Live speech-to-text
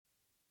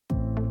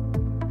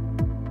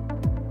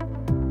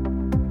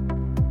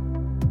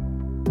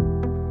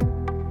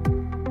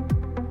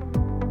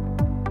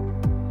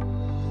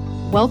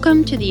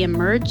Welcome to the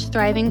Emerge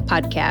Thriving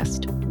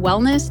podcast,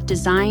 wellness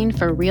designed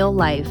for real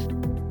life.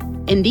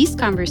 In these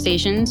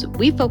conversations,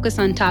 we focus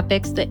on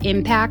topics that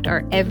impact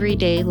our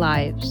everyday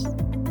lives.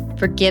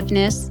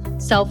 Forgiveness,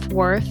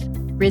 self-worth,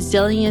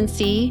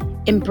 resiliency,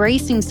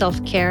 embracing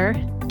self-care,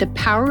 the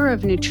power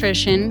of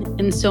nutrition,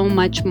 and so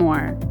much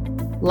more.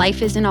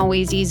 Life isn't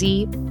always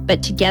easy,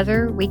 but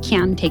together we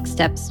can take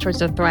steps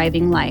towards a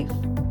thriving life.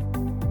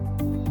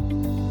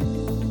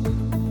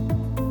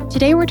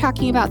 Today, we're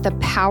talking about the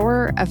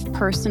power of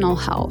personal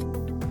health.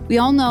 We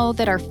all know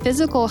that our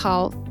physical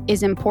health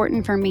is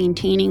important for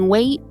maintaining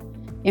weight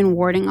and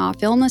warding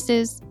off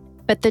illnesses,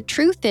 but the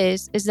truth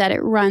is that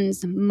it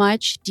runs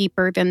much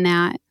deeper than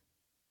that.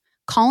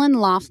 Colin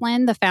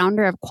Laughlin, the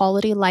founder of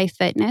Quality Life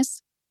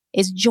Fitness,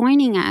 is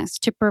joining us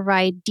to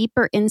provide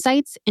deeper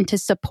insights and to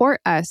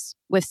support us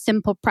with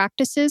simple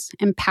practices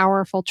and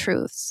powerful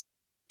truths.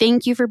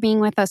 Thank you for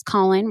being with us,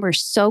 Colin. We're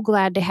so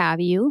glad to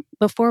have you.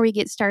 Before we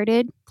get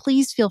started,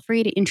 please feel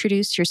free to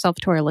introduce yourself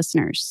to our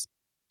listeners.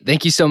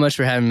 Thank you so much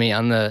for having me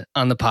on the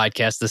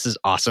podcast. This is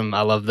awesome.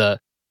 I love the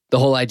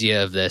whole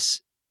idea of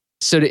this.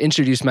 So to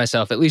introduce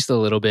myself at least a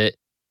little bit,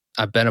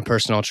 I've been a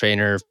personal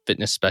trainer,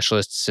 fitness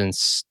specialist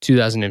since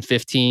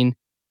 2015,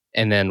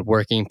 and then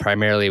working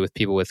primarily with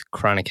people with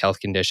chronic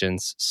health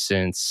conditions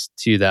since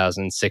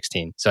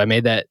 2016. So I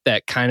made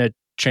that kind of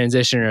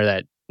transition or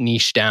that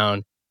niche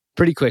down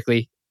pretty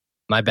quickly.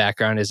 My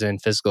background is in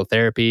physical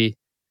therapy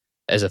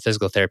as a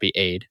physical therapy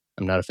aide.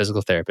 I'm not a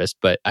physical therapist,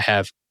 but I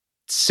have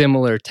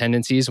similar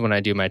tendencies when I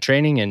do my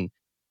training, and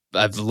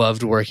I've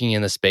loved working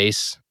in the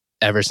space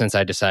ever since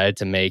I decided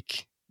to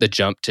make the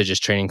jump to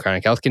just training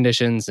chronic health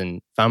conditions,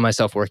 and found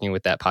myself working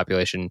with that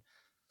population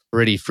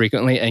pretty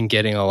frequently and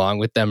getting along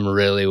with them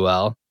really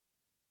well.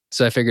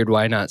 So I figured,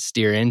 why not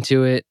steer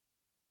into it?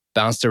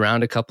 Bounced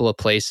around a couple of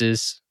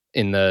places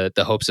in the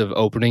hopes of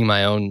opening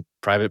my own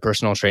private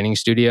personal training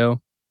studio.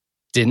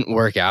 Didn't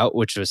work out,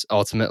 which was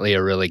ultimately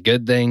a really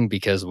good thing,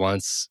 because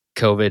once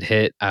COVID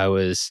hit, I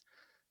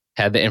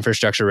had the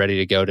infrastructure ready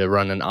to go to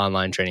run an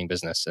online training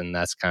business. And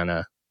that's kind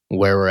of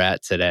where we're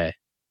at today.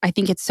 I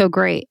think it's so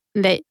great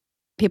that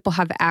people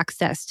have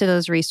access to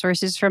those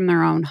resources from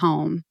their own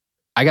home.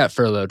 I got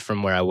furloughed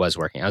from where I was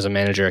working. I was a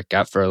manager,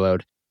 got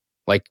furloughed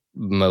like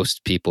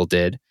most people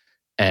did,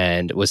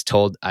 and was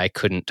told I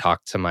couldn't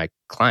talk to my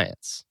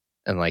clients.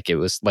 And it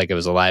was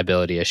a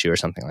liability issue or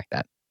something like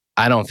that.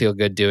 I don't feel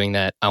good doing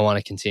that. I want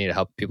to continue to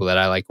help people that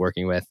I like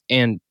working with.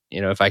 And,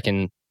 if I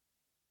can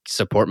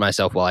support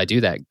myself while I do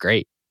that,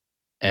 great.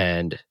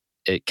 And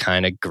it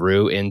kind of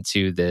grew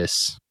into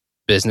this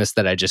business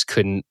that I just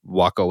couldn't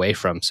walk away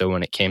from. So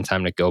when it came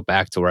time to go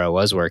back to where I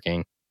was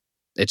working,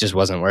 it just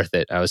wasn't worth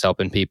it. I was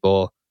helping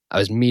people. I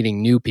was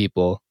meeting new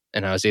people,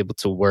 and I was able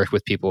to work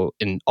with people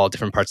in all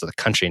different parts of the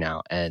country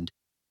now. And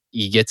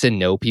you get to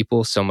know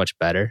people so much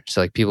better.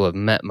 So people have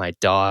met my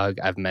dog.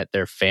 I've met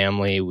their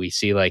family. We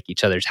see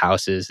each other's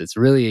houses. It's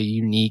really a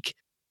unique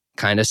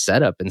kind of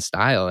setup and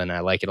style. And I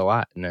like it a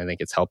lot. And I think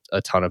it's helped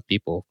a ton of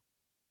people.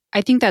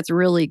 I think that's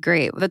really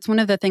great. That's one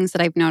of the things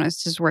that I've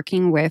noticed is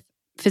working with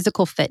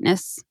physical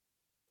fitness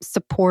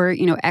support,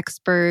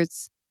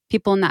 experts,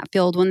 people in that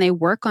field. When they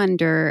work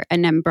under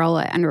an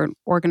umbrella, under an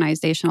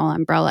organizational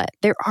umbrella,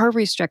 there are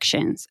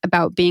restrictions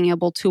about being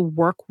able to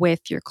work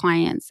with your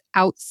clients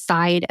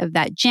outside of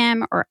that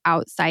gym or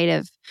outside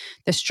of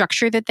the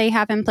structure that they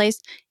have in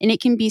place. And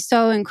it can be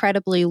so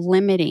incredibly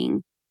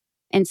limiting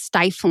and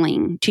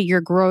stifling to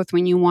your growth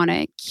when you want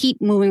to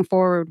keep moving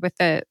forward with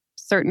a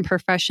certain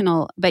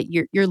professional, but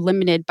you're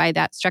limited by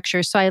that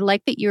structure. So I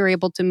like that you're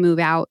able to move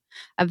out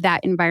of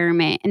that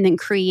environment and then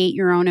create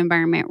your own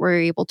environment where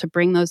you're able to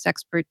bring those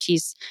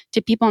expertise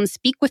to people and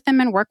speak with them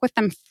and work with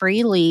them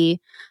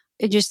freely.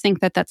 I just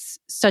think that that's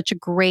such a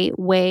great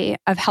way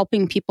of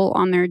helping people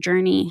on their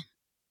journey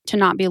to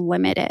not be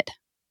limited.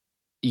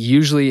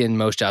 Usually in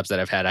most jobs that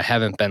I've had, I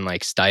haven't been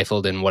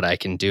stifled in what I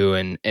can do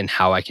and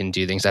how I can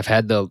do things. I've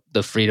had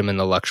the freedom and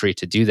the luxury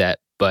to do that,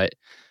 but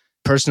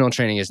personal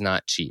training is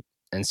not cheap.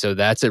 And so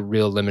that's a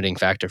real limiting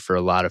factor for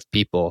a lot of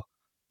people.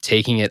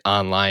 Taking it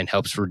online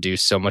helps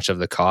reduce so much of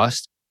the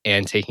cost,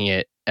 and taking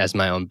it as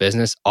my own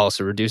business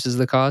also reduces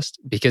the cost,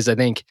 because I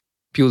think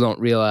people don't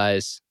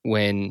realize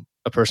when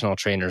a personal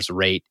trainer's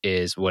rate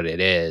is what it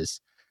is,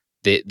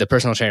 the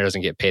personal trainer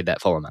doesn't get paid that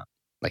full amount.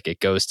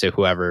 It goes to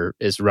whoever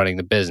is running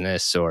the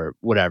business or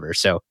whatever.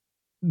 So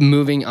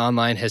moving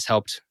online has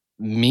helped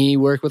me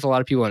work with a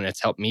lot of people, and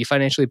it's helped me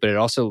financially, but it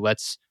also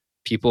lets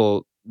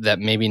people that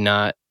maybe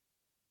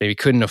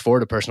couldn't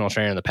afford a personal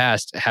trainer in the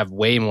past have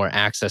way more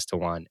access to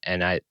one.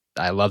 And I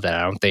love that.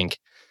 I don't think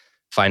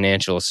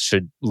financials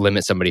should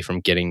limit somebody from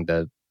getting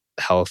the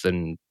health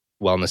and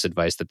wellness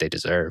advice that they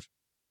deserve.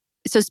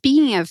 So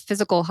speaking of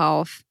physical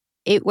health,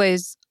 it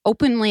was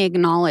openly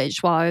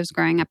acknowledged while I was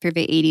growing up through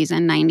the 80s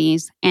and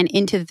 90s and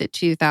into the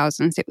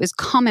 2000s. It was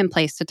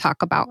commonplace to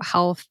talk about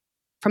health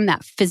from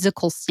that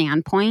physical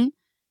standpoint.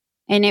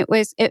 And it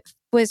was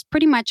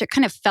pretty much, it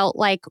kind of felt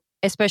like,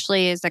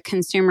 especially as a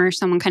consumer,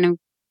 someone kind of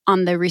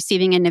on the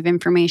receiving end of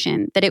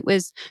information, that it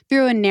was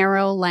through a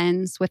narrow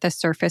lens with a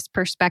surface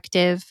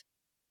perspective.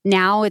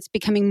 Now it's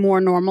becoming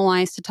more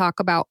normalized to talk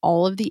about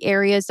all of the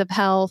areas of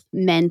health,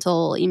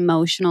 mental,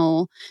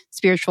 emotional,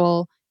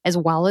 spiritual, as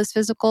well as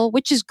physical,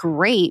 which is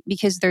great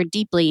because they're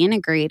deeply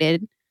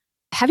integrated.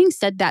 Having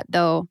said that,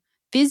 though,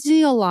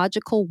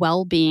 physiological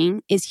well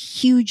being is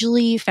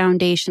hugely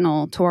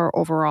foundational to our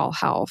overall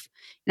health.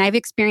 And I've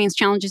experienced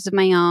challenges of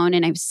my own,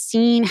 and I've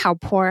seen how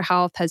poor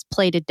health has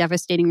played a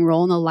devastating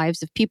role in the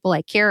lives of people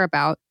I care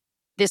about.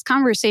 This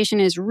conversation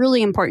is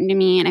really important to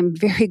me, and I'm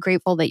very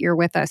grateful that you're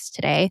with us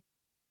today.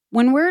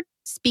 When we're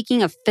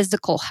speaking of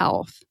physical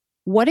health,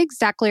 what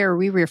exactly are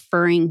we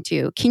referring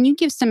to? Can you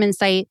give some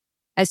insight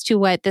as to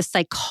what the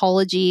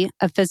psychology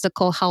of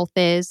physical health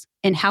is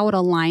and how it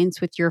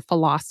aligns with your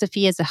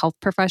philosophy as a health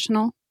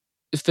professional?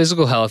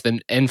 Physical health,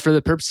 and for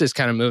the purposes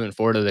kind of moving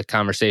forward of the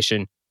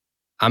conversation,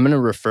 I'm going to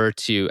refer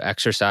to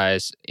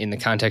exercise in the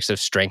context of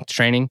strength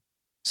training.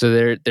 So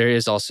there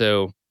is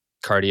also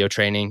cardio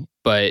training,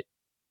 but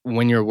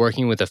when you're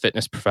working with a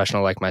fitness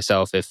professional like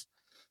myself, if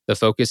the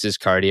focus is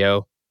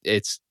cardio,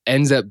 it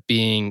ends up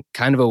being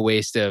kind of a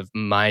waste of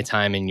my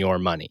time and your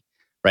money,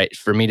 right?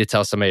 For me to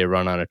tell somebody to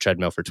run on a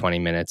treadmill for 20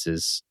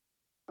 minutes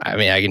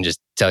I can just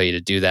tell you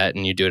to do that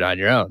and you do it on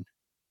your own.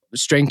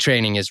 Strength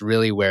training is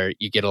really where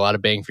you get a lot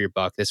of bang for your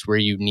buck. That's where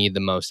you need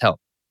the most help.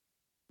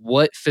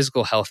 What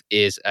physical health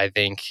is, I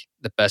think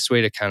the best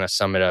way to kind of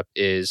sum it up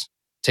is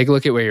take a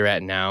look at where you're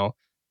at now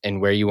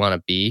and where you want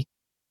to be.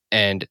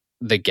 And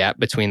the gap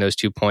between those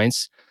 2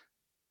 points,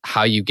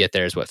 how you get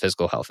there is what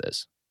physical health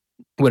is.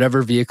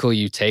 Whatever vehicle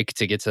you take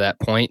to get to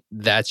that point,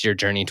 that's your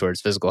journey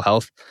towards physical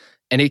health.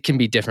 And it can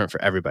be different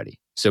for everybody.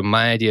 So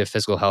my idea of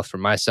physical health for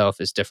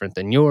myself is different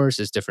than yours,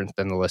 is different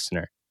than the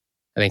listener.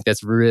 I think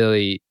that's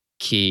really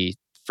key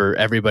for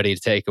everybody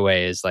to take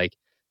away is like,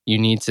 you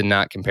need to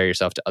not compare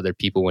yourself to other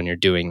people when you're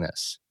doing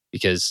this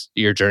because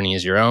your journey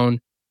is your own,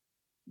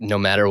 no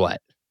matter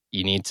what.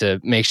 You need to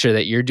make sure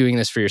that you're doing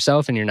this for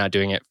yourself and you're not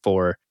doing it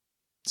for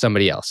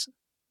somebody else.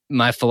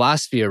 My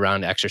philosophy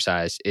around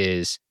exercise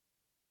is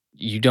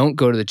you don't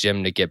go to the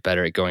gym to get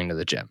better at going to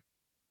the gym,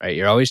 right?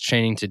 You're always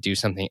training to do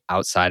something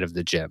outside of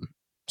the gym.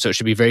 So it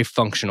should be very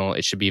functional.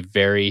 It should be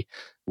very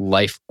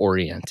life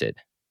oriented.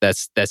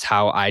 That's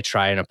how I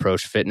try and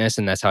approach fitness.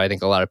 And that's how I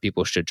think a lot of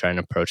people should try and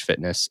approach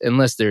fitness,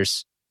 unless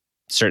there's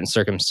certain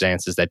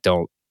circumstances that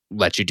don't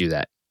let you do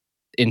that.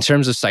 In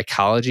terms of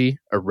psychology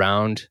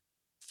around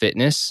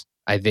fitness,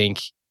 I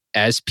think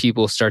as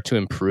people start to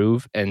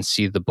improve and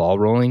see the ball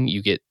rolling,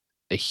 you get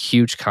a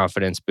huge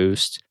confidence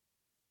boost.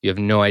 You have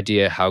no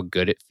idea how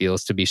good it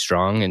feels to be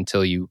strong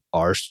until you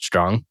are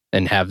strong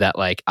and have that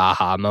like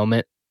aha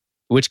moment,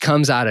 which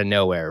comes out of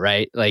nowhere,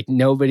 right? Like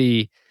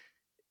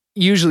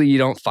usually you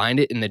don't find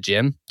it in the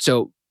gym.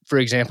 So for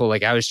example,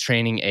 like I was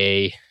training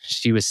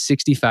she was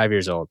 65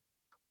 years old.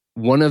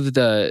 One of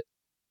the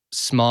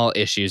small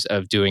issues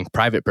of doing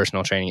private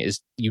personal training is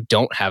you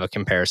don't have a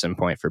comparison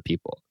point for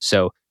people.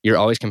 So you're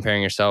always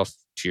comparing yourself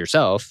to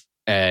yourself,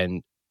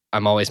 and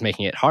I'm always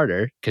making it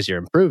harder because you're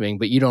improving,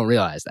 but you don't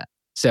realize that.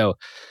 So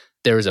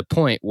there was a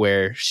point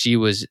where she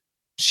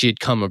had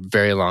come a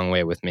very long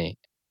way with me.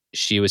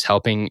 She was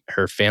helping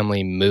her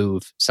family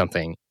move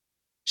something.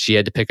 She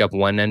had to pick up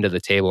one end of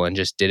the table and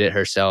just did it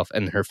herself.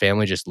 And her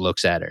family just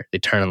looks at her. They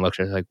turn and look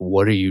at her like,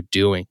 "What are you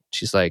doing?"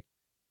 She's like,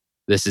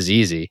 "This is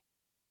easy."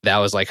 That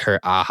was like her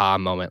aha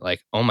moment.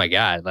 Like, oh my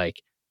God,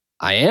 like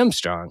I am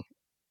strong.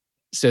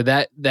 So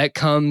that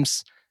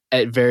comes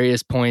at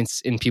various points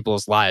in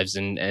people's lives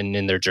and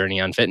in their journey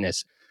on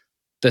fitness.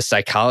 The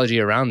psychology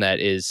around that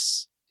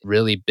is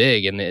really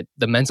big, and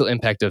the mental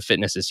impact of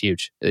fitness is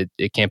huge.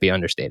 It can't be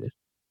understated.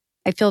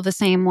 I feel the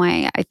same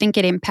way. I think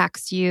it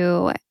impacts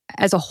you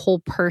as a whole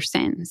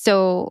person.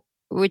 So,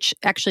 which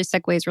actually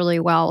segues really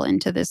well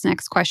into this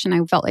next question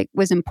I felt like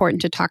was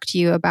important to talk to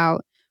you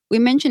about. We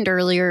mentioned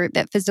earlier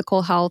that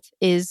physical health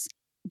is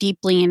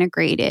deeply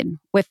integrated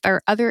with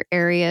our other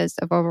areas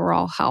of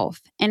overall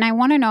health. And I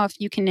want to know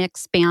if you can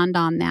expand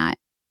on that.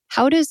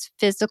 How does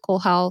physical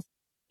health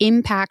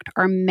impact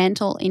our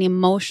mental and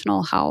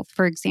emotional health,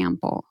 for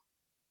example?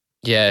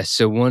 Yeah.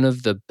 So one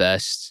of the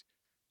best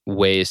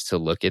ways to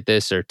look at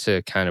this or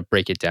to kind of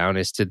break it down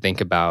is to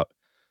think about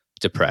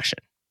depression,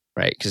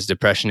 right? Because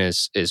depression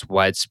is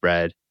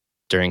widespread.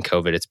 During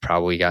COVID, it's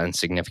probably gotten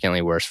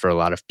significantly worse for a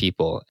lot of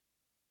people.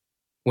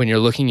 When you're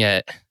looking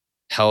at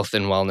health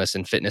and wellness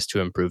and fitness to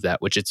improve that,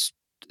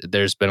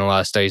 there's been a lot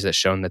of studies that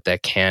shown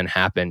that can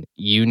happen.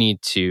 You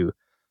need to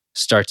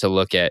start to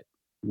look at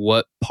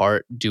what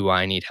part do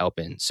I need help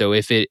in? So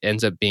if it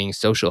ends up being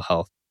social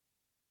health,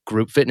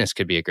 group fitness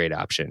could be a great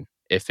option.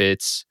 If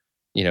it's,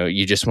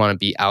 you just want to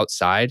be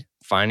outside,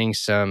 finding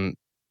some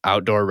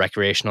outdoor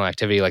recreational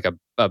activity like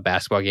a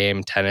basketball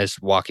game, tennis,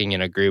 walking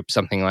in a group,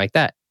 something like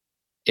that.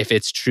 If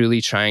it's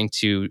truly trying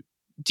to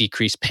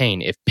decrease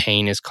pain, if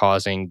pain is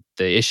causing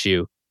the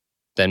issue,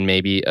 then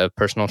maybe a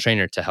personal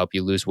trainer to help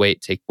you lose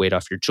weight, take weight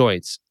off your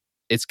joints.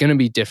 It's going to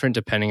be different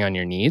depending on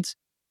your needs.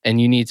 And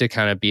you need to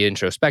kind of be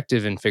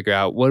introspective and figure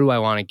out, what do I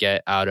want to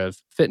get out of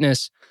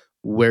fitness?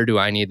 Where do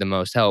I need the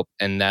most help?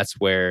 And that's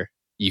where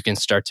you can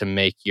start to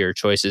make your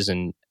choices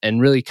and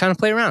really kind of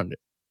play around.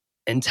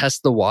 and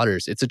test the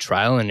waters. It's a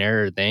trial and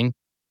error thing,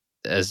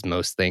 as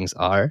most things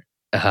are,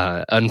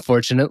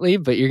 unfortunately,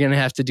 but you're going to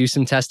have to do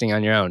some testing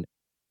on your own.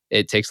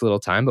 It takes a little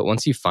time, but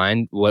once you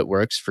find what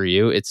works for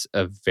you, it's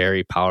a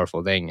very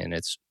powerful thing, and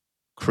it's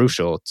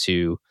crucial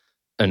to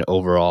an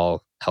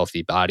overall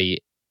healthy body.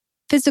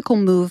 Physical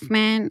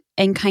movement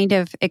and kind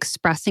of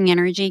expressing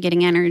energy,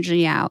 getting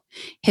energy out,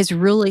 has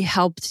really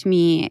helped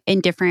me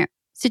in different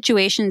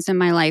situations in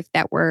my life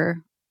that were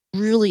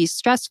really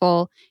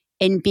stressful.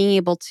 And being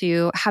able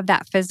to have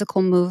that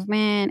physical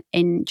movement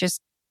and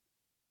just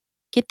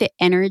get the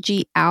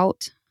energy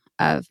out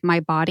of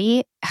my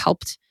body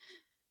helped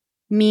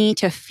me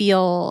to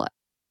feel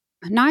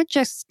not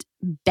just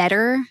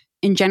better,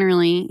 and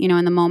generally,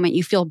 in the moment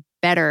you feel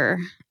better.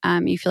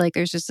 You feel like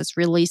there's just this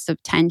release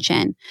of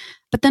tension.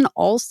 But then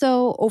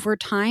also over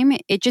time,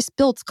 it just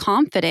builds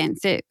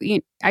confidence.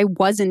 I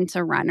wasn't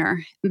a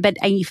runner, but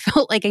I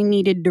felt like I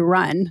needed to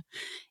run.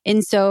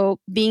 And so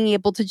being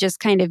able to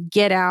just kind of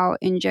get out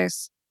and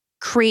just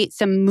create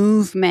some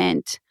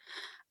movement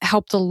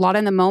helped a lot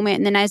in the moment.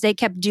 And then as I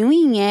kept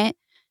doing it,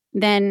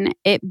 then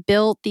it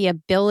built the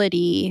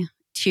ability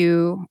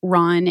to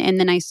run. And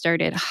then I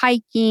started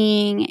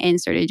hiking and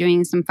started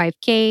doing some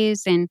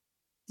 5Ks, and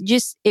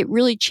just it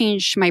really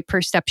changed my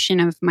perception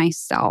of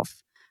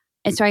myself.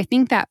 And so I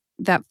think that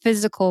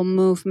physical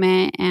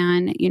movement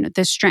and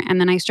the strength, and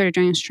then I started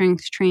doing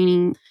strength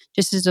training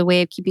just as a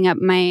way of keeping up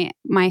my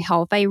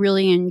health. I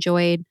really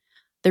enjoyed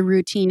the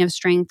routine of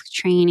strength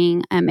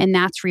training, and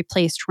that's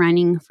replaced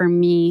running for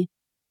me.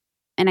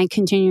 And I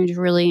continue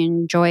to really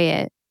enjoy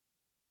it.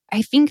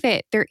 I think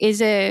that there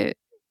is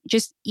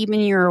just even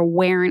your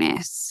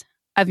awareness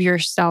of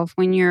yourself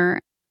when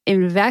you're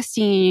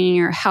investing in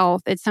your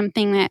health. It's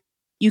something that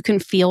you can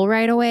feel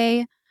right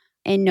away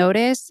and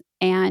notice,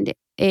 and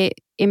it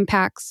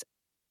impacts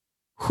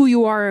who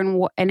you are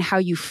and how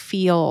you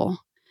feel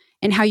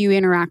and how you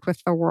interact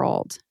with the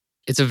world.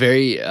 It's a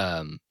very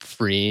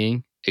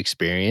freeing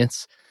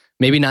experience.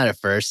 Maybe not at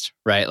first,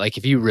 right? Like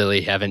if you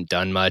really haven't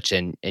done much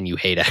and you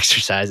hate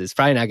exercise, it's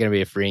probably not going to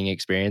be a freeing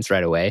experience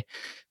right away.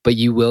 But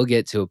you will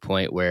get to a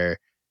point where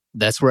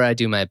that's where I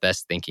do my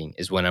best thinking,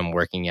 is when I'm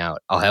working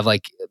out. I'll have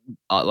like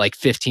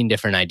 15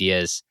 different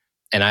ideas,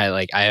 and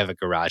I have a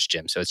garage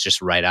gym, so it's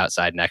just right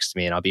outside next to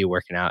me, and I'll be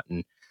working out,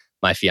 and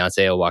my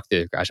fiance will walk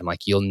through the garage. I'm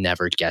like, "You'll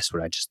never guess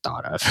what I just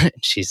thought of." And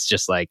she's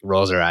just like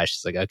rolls her eyes.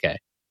 She's like, "Okay."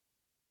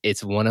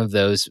 It's one of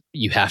those,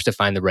 you have to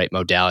find the right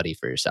modality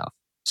for yourself.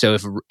 So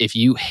if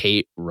you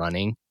hate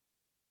running,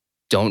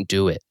 don't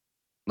do it.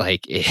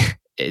 Like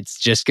it's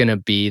just going to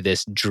be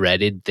this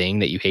dreaded thing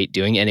that you hate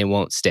doing, and it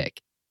won't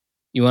stick.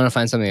 You want to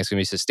find something that's going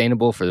to be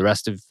sustainable for the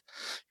rest of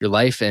your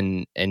life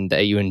and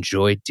that you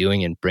enjoy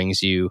doing and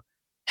brings you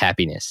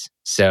happiness.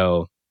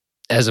 So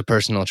as a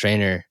personal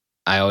trainer,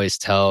 I always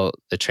tell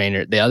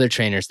the other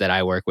trainers that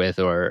I work with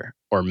or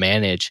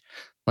manage,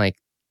 like,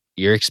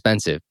 you're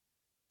expensive.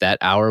 That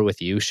hour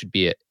with you should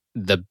be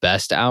the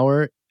best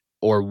hour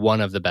or one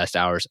of the best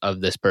hours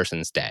of this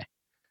person's day.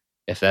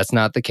 If that's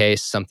not the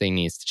case, something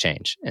needs to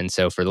change. And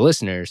so for the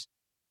listeners,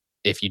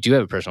 if you do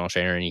have a personal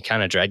trainer and you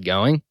kind of dread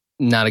going,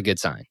 not a good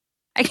sign.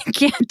 I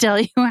can't tell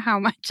you how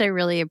much I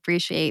really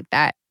appreciate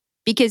that.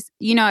 Because,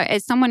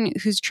 as someone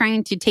who's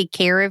trying to take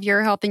care of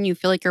your health and you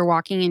feel like you're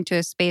walking into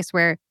a space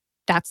where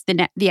that's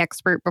the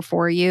expert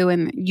before you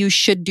and you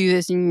should do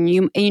this, and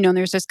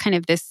there's this kind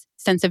of this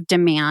sense of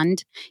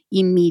demand,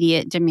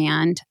 immediate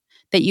demand,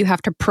 that you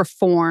have to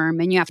perform,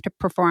 and you have to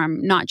perform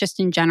not just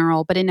in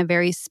general, but in a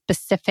very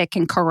specific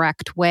and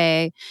correct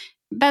way.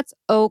 That's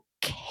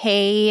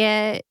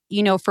okay,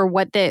 for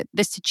what the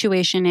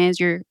situation is.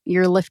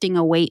 You're lifting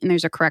a weight, and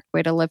there's a correct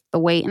way to lift the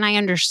weight. And I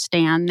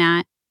understand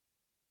that.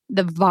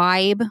 The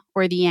vibe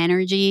or the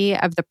energy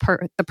of the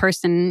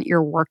person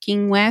you're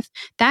working with,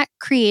 that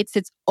creates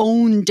its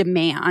own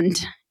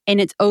demand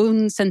and its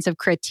own sense of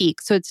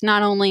critique. So it's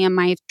not only am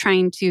I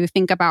trying to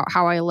think about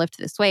how I lift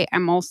this weight,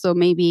 I'm also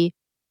maybe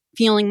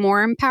feeling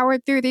more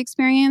empowered through the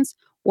experience,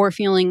 or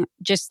feeling,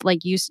 just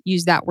like you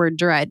use that word,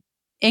 dread,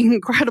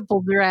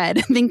 incredible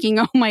dread, thinking,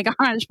 oh my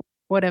gosh,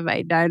 what have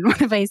I done? What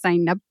have I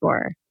signed up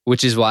for?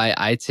 Which is why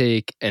I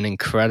take an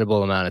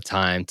incredible amount of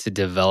time to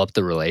develop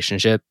the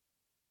relationship.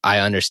 I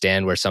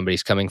understand where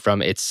somebody's coming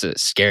from. It's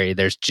scary.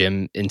 There's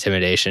gym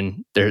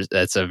intimidation.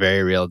 That's a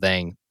very real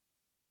thing.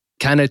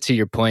 Kind of to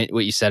your point,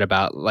 what you said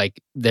about,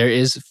 like, there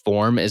is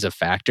form as a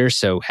factor.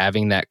 So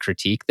having that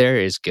critique there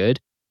is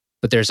good.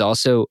 But there's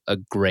also a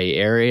gray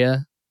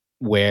area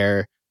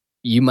where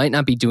you might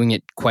not be doing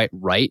it quite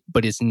right,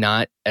 but it's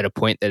not at a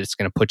point that it's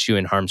going to put you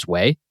in harm's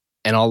way.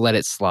 And I'll let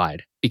it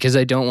slide because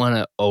I don't want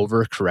to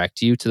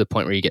overcorrect you to the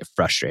point where you get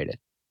frustrated.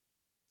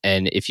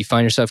 And if you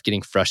find yourself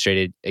getting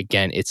frustrated,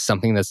 again, it's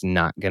something that's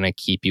not going to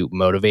keep you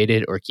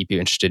motivated or keep you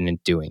interested in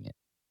doing it.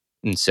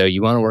 And so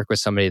you want to work with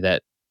somebody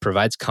that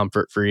provides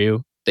comfort for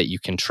you, that you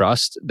can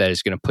trust, that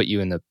is going to put you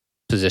in the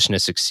position to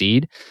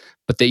succeed,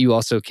 but that you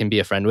also can be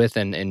a friend with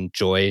and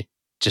enjoy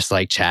just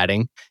like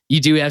chatting. You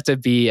do have to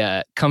be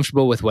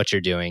comfortable with what you're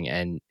doing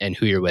and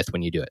who you're with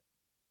when you do it.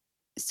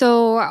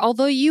 So,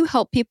 although you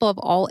help people of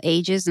all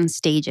ages and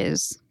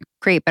stages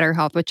create better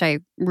health, which I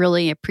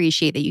really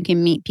appreciate that you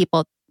can meet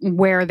people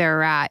where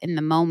they're at in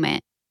the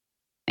moment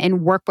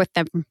and work with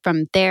them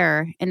from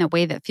there in a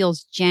way that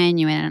feels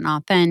genuine and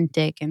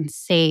authentic and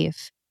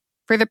safe.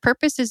 For the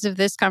purposes of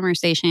this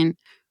conversation,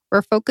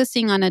 we're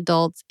focusing on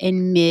adults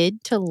in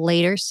mid to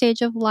later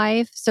stage of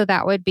life. So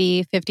that would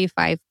be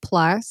 55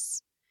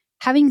 plus.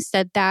 Having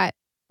said that,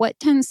 what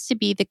tends to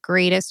be the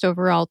greatest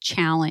overall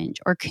challenge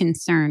or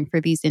concern for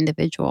these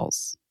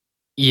individuals?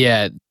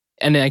 Yeah.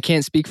 And I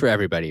can't speak for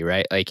everybody,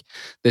 right? Like,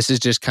 this is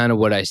just kind of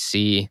what I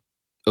see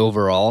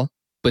overall,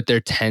 but there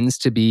tends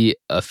to be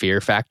a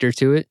fear factor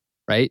to it,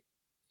 right?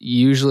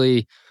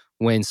 Usually,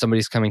 when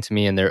somebody's coming to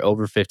me and they're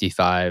over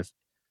 55,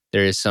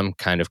 there is some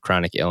kind of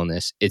chronic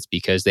illness. It's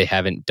because they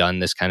haven't done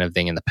this kind of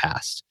thing in the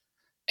past.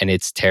 And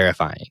it's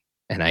terrifying.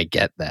 And I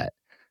get that.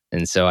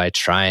 And so I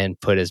try and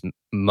put as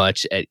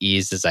much at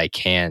ease as I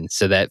can.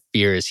 So that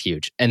fear is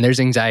huge. And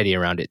there's anxiety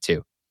around it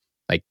too.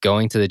 Like,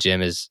 going to the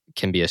gym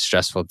can be a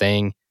stressful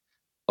thing.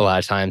 A lot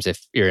of times,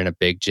 if you're in a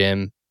big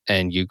gym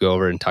and you go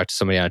over and talk to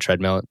somebody on a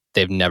treadmill,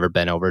 they've never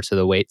been over to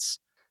the weights,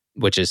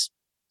 which is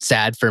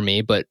sad for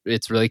me, but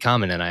it's really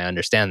common and I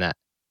understand that.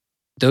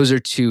 Those are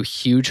two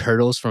huge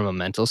hurdles from a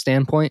mental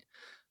standpoint,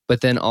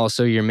 but then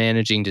also you're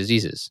managing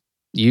diseases.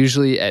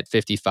 Usually at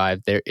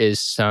 55, there is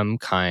some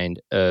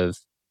kind of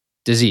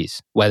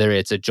disease, whether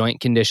it's a joint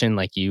condition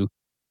like you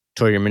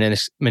tore your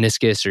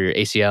meniscus or your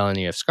ACL and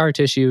you have scar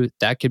tissue.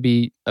 That could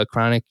be a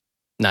chronic,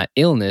 not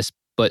illness,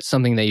 but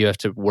something that you have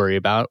to worry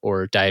about,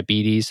 or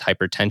diabetes,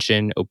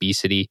 hypertension,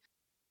 obesity.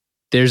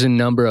 There's a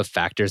number of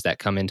factors that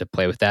come into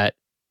play with that.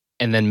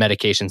 And then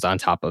medications on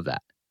top of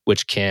that,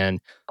 which can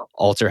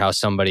alter how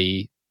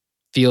somebody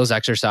feels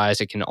exercise.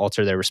 It can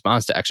alter their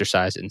response to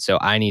exercise. And so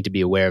I need to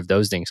be aware of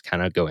those things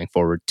kind of going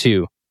forward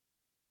too.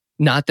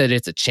 Not that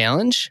it's a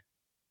challenge,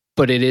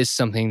 but it is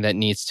something that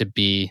needs to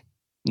be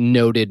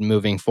noted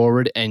moving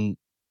forward. And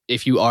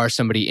if you are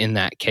somebody in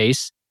that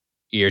case,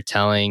 you're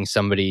telling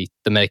somebody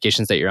the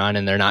medications that you're on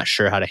and they're not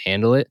sure how to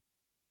handle it,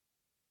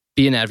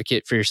 be an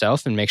advocate for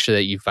yourself and make sure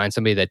that you find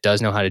somebody that does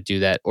know how to do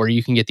that, or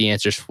you can get the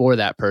answers for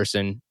that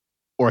person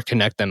or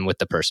connect them with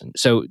the person.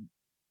 So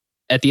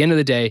at the end of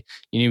the day,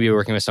 you need to be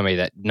working with somebody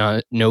that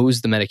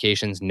knows the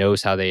medications,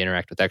 knows how they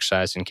interact with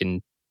exercise, and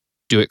can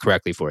do it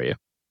correctly for you.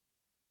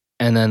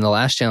 And then the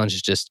last challenge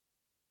is just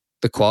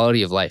the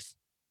quality of life.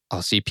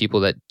 I'll see people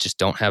that just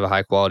don't have a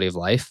high quality of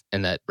life,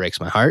 and that breaks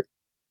my heart.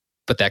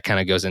 But that kind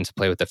of goes into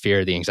play with the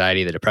fear, the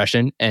anxiety, the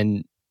depression.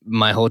 And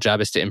my whole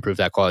job is to improve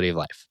that quality of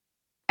life.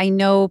 I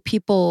know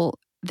people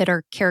that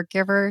are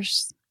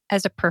caregivers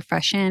as a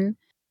profession.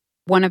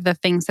 One of the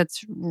things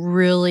that's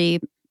really,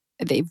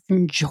 they've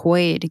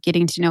enjoyed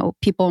getting to know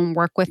people and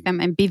work with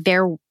them and be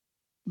there.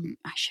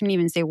 I shouldn't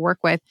even say work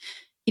with,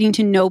 getting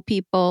to know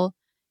people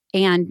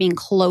and being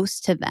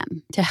close to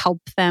them to help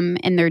them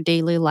in their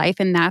daily life.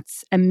 And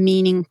that's a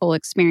meaningful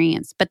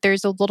experience. But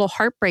there's a little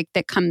heartbreak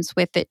that comes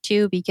with it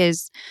too,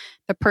 because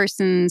the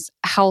person's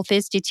health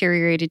is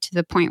deteriorated to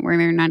the point where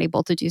they're not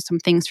able to do some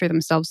things for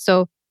themselves.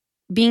 So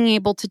being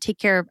able to take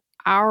care of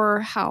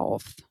our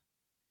health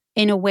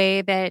in a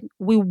way that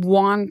we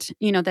want,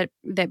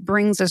 that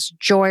brings us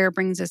joy or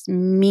brings us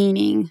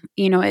meaning,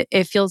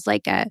 it feels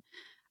like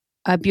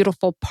a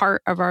beautiful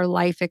part of our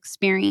life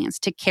experience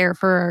to care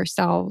for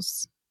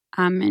ourselves.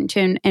 And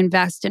to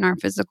invest in our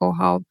physical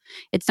health.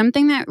 It's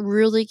something that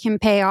really can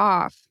pay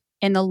off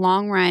in the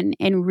long run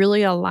and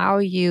really allow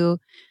you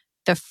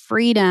the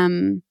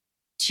freedom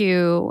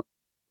to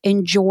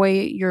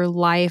enjoy your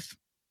life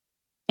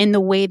in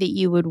the way that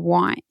you would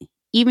want.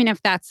 Even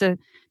if that's the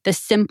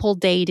simple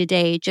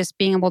day-to-day, just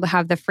being able to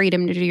have the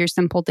freedom to do your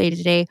simple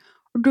day-to-day,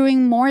 or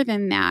doing more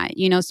than that,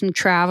 some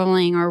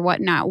traveling or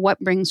whatnot, what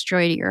brings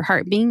joy to your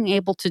heart. Being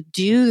able to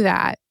do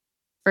that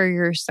for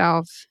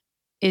yourself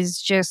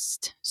is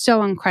just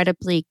so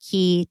incredibly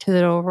key to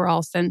the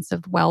overall sense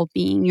of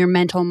well-being, your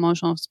mental,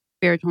 emotional,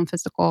 spiritual, and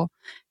physical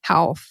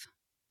health.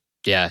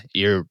 Yeah,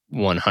 you're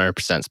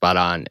 100% spot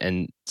on.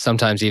 And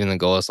sometimes even the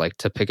goal is like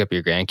to pick up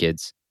your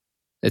grandkids.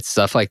 It's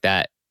stuff like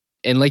that.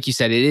 And like you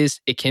said,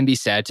 it can be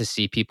sad to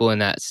see people in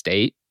that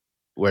state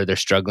where they're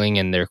struggling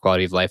and their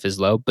quality of life is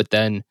low. But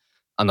then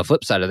on the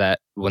flip side of that,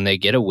 when they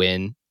get a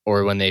win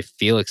or when they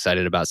feel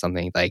excited about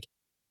something, like,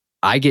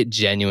 I get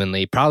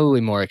genuinely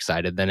probably more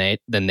excited than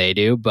they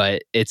do,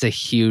 but it's a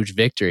huge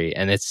victory.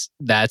 And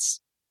that's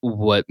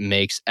what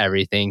makes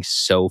everything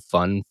so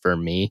fun for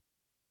me,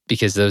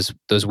 because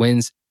those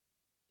wins,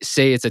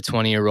 say it's a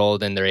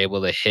 20-year-old and they're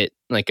able to hit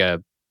like a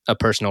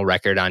personal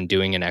record on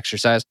doing an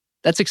exercise.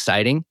 That's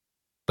exciting.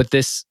 But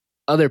this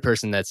other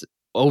person that's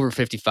over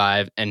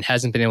 55 and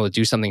hasn't been able to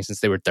do something since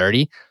they were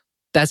 30,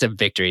 that's a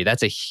victory.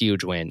 That's a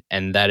huge win.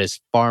 And that is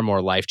far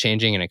more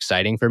life-changing and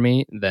exciting for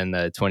me than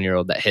the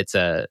 20-year-old that hits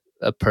a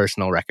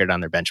personal record on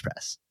their bench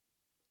press.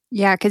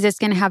 Yeah, because it's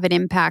going to have an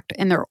impact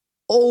in their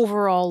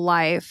overall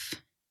life.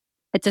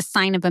 It's a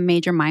sign of a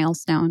major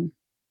milestone.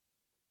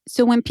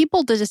 So when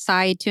people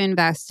decide to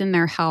invest in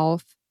their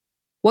health,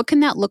 what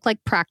can that look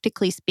like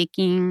practically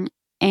speaking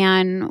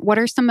And what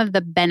are some of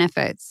the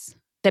benefits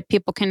that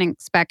people can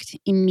expect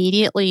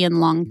immediately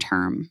and long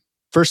term?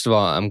 First of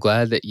all, I'm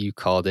glad that you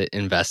called it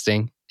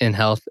investing in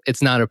health.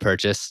 It's not a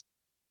purchase.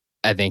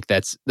 I think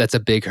that's a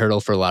big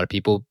hurdle for a lot of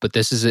people, but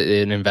this is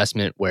an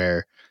investment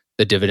where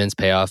the dividends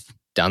pay off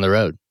down the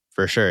road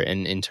for sure.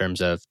 And in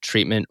terms of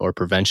treatment or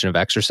prevention of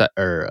exercise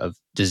or of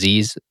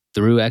disease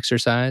through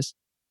exercise,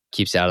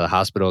 keeps you out of the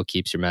hospital,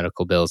 keeps your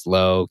medical bills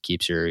low,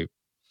 keeps your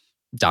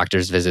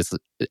doctor's visits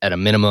at a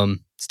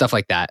minimum, stuff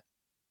like that.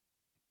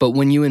 But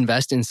when you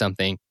invest in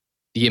something,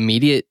 the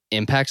immediate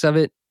impacts of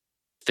it,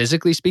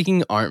 physically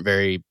speaking, aren't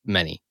very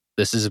many.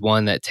 This is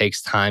one that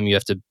takes time. You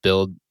have to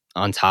build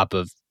on top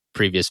of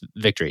previous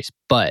victories.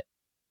 But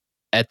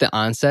at the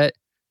onset,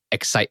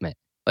 excitement.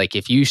 Like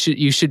if you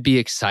should be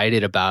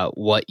excited about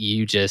what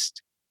you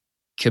just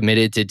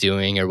committed to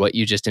doing or what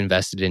you just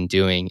invested in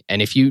doing.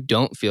 And if you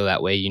don't feel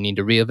that way, you need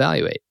to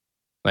reevaluate.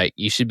 Like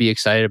you should be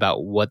excited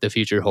about what the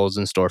future holds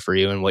in store for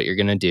you and what you're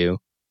going to do.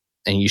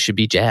 And you should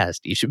be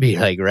jazzed. You should be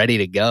like ready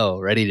to go,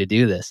 ready to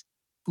do this.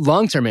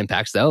 Long-term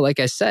impacts though, like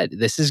I said,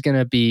 this is going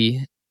to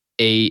be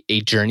a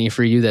journey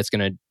for you that's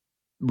going to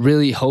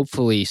really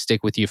hopefully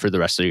stick with you for the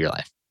rest of your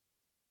life.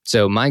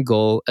 So my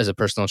goal as a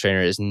personal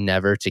trainer is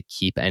never to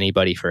keep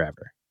anybody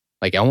forever.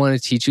 Like I want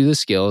to teach you the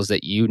skills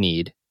that you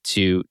need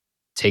to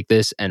take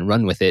this and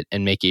run with it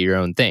and make it your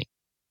own thing.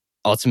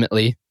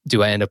 Ultimately,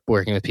 do I end up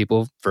working with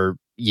people for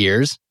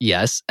years?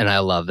 Yes. And I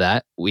love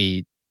that.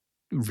 We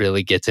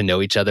really get to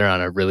know each other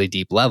on a really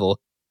deep level.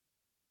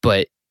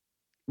 But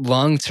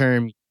long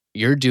term,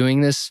 you're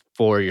doing this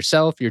for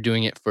yourself. You're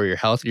doing it for your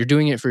health. You're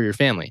doing it for your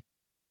family.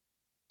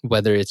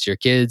 Whether it's your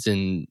kids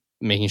and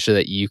making sure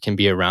that you can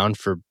be around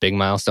for big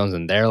milestones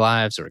in their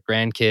lives or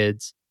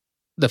grandkids.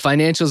 The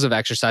financials of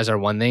exercise are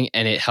one thing,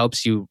 and it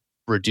helps you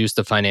reduce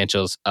the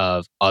financials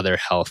of other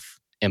health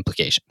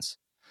implications.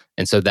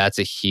 And so that's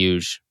a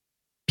huge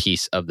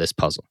piece of this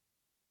puzzle.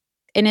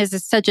 And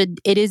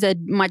it is a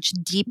much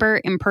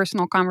deeper and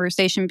personal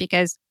conversation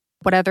because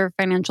what other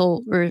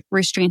financial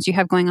restraints you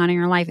have going on in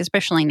your life,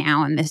 especially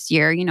now in this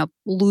year,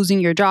 losing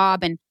your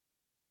job and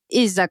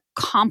is a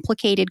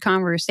complicated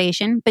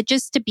conversation, but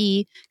just to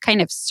be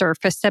kind of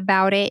surface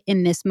about it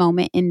in this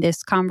moment, in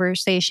this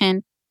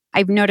conversation,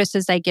 I've noticed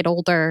as I get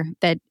older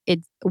that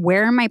it's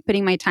where am I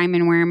putting my time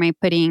and where am I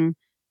putting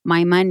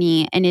my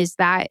money? And is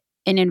that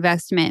an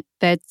investment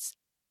that's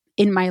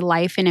in my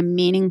life in a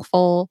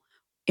meaningful,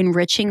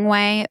 enriching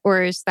way?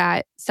 Or is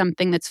that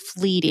something that's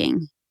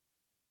fleeting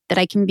that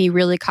I can be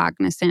really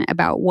cognizant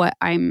about what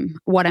I'm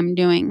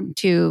doing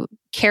to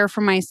care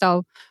for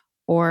myself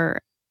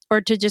or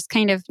to just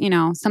kind of,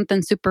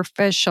 something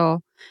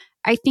superficial.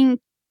 I think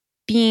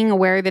being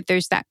aware that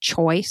there's that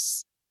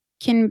choice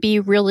can be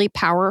really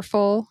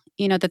powerful,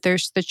 that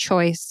there's the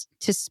choice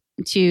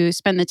to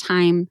spend the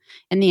time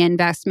and the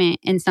investment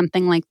in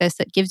something like this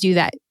that gives you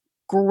that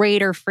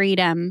greater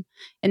freedom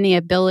and the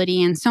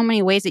ability in so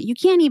many ways that you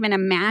can't even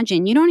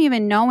imagine. You don't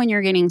even know when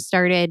you're getting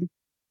started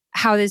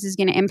how this is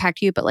going to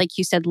impact you. But like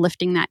you said,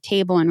 lifting that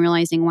table and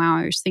realizing, wow,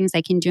 there's things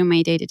I can do in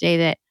my day to day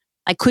that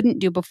I couldn't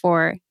do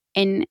before.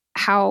 And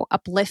how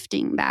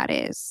uplifting that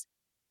is.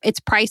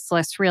 It's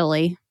priceless,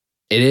 really.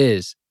 It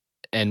is.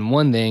 And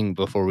one thing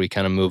before we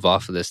kind of move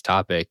off of this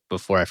topic,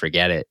 before I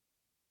forget it,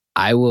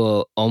 I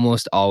will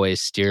almost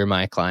always steer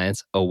my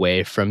clients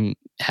away from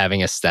having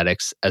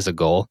aesthetics as a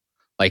goal.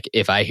 Like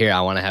if I hear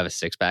I want to have a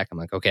six pack, I'm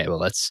like, okay, well,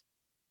 let's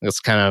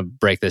kind of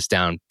break this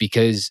down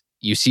because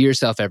you see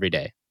yourself every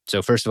day.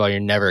 So first of all,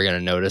 you're never going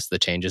to notice the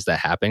changes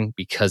that happen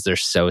because they're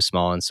so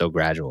small and so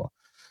gradual.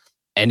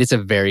 And it's a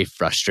very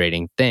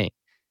frustrating thing.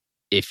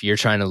 If you're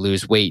trying to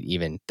lose weight,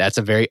 even that's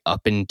a very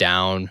up and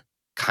down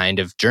kind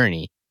of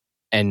journey.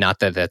 And not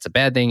that that's a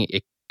bad thing.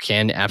 It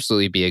can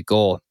absolutely be a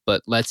goal,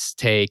 but let's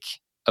take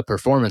a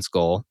performance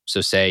goal. So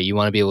say you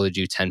want to be able to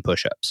do 10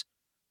 push-ups.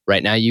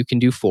 Right now you can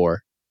do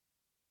 4.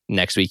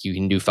 Next week you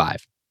can do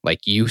 5. Like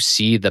you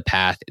see the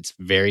path. It's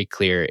very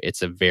clear.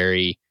 It's a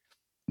very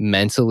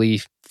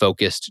mentally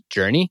focused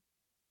journey.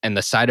 And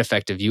the side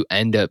effect of you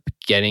end up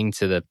getting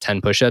to the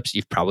 10 push-ups,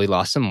 you've probably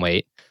lost some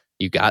weight.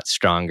 You got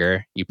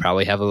stronger. You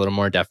probably have a little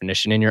more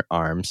definition in your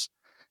arms.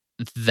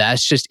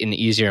 That's just an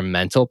easier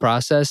mental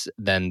process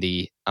than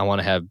I want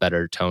to have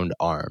better toned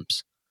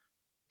arms.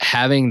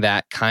 Having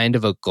that kind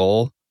of a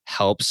goal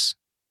helps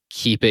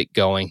keep it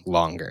going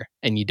longer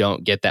and you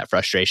don't get that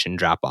frustration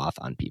drop off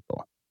on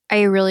people.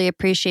 I really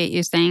appreciate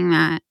you saying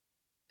that.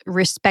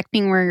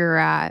 Respecting where you're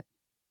at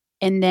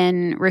and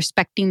then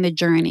respecting the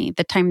journey,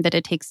 the time that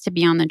it takes to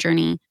be on the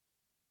journey,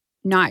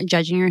 not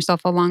judging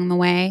yourself along the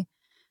way,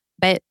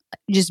 but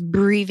just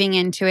breathing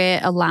into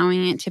it,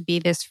 allowing it to be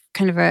this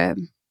kind of a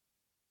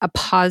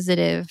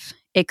positive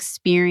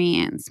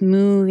experience,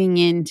 moving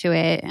into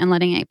it and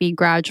letting it be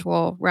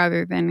gradual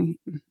rather than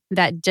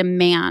that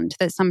demand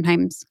that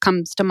sometimes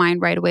comes to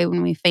mind right away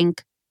when we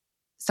think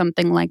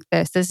something like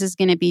this. This is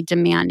going to be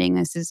demanding.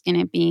 This is going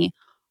to be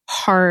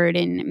hard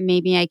and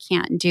maybe I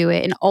can't do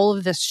it. And all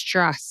of the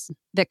stress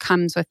that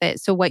comes with it.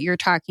 So what you're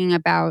talking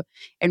about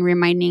and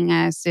reminding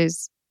us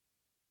is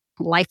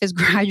life is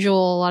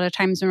gradual. A lot of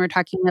times when we're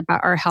talking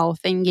about our health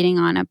and getting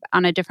on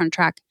a different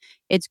track,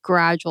 it's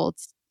gradual.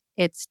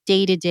 It's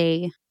day to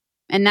day.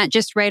 And that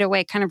just right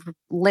away kind of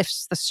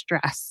lifts the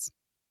stress.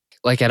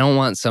 Like, I don't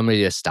want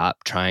somebody to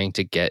stop trying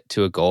to get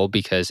to a goal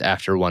because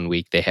after 1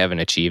 week they haven't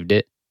achieved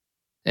it.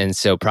 And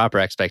so proper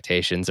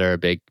expectations are a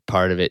big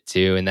part of it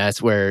too. And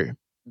that's where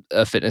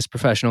a fitness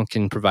professional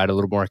can provide a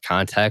little more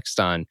context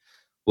on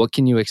what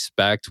can you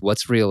expect,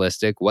 what's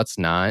realistic, what's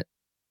not.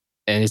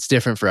 And it's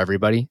different for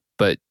everybody.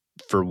 But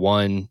for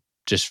one,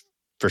 just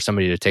for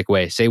somebody to take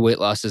away, say weight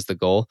loss is the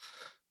goal,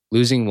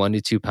 losing 1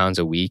 to 2 pounds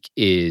a week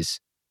is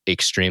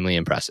extremely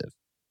impressive.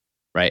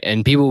 Right.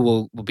 And people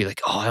will be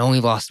like, oh, I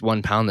only lost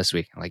 1 pound this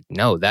week. I'm like,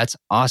 no, that's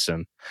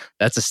awesome.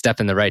 That's a step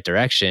in the right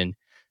direction.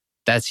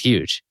 That's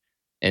huge.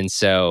 And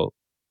so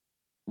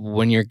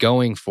when you're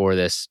going for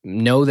this,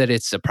 know that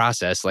it's a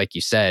process. Like you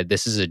said,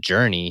 this is a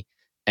journey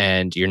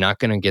and you're not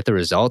going to get the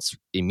results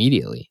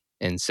immediately.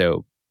 And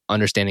so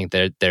understanding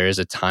that there is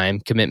a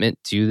time commitment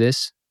to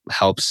this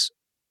helps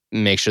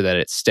make sure that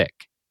it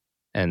stick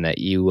and that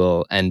you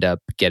will end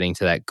up getting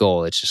to that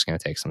goal. It's just going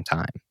to take some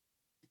time.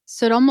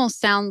 So it almost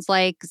sounds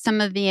like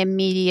some of the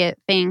immediate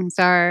things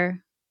are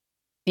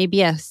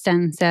maybe a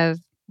sense of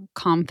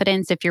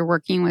confidence. If you're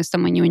working with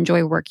someone you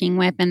enjoy working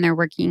with and they're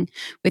working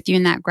with you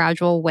in that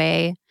gradual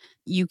way,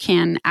 you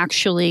can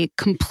actually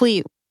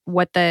complete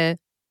what I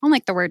don't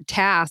like the word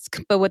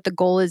task, but what the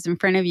goal is in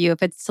front of you.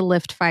 If it's to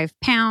lift 5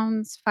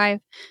 pounds 5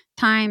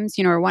 times,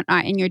 or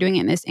whatnot, and you're doing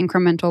it in this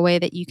incremental way,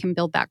 that you can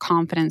build that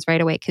confidence right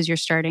away because you're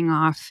starting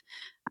off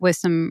with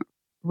some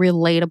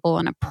relatable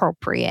and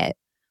appropriate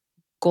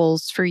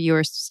goals for you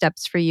or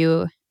steps for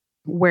you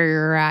where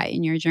you're at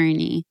in your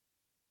journey.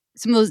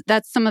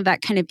 That's some of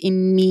that kind of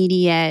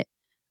immediate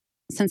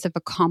sense of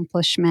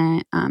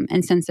accomplishment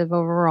and sense of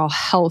overall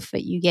health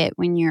that you get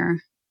when you're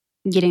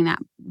getting that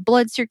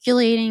blood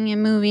circulating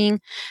and moving.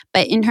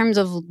 But in terms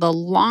of the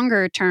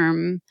longer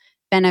term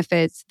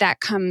benefits, that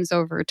comes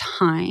over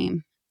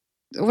time.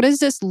 What does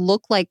this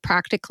look like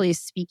practically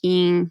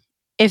speaking?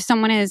 If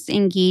someone is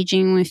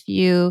engaging with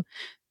you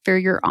for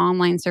your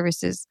online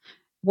services,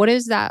 what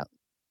does that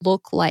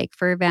look like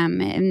for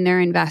them and they're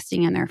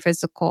investing in their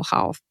physical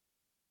health?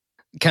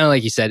 Kind of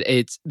like you said,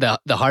 it's the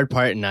hard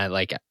part, and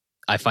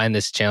I find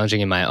this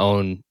challenging in my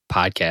own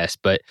podcast,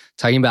 but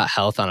talking about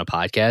health on a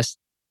podcast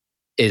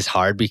is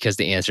hard because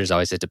the answer is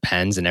always it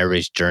depends, and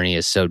everybody's journey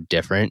is so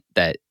different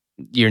that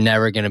you're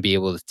never going to be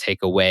able to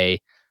take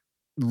away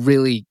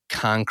really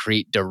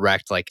concrete,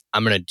 direct, like,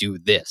 I'm going to do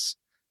this.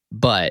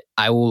 But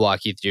I will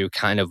walk you through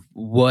kind of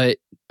what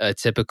a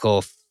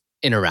typical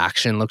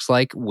interaction looks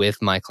like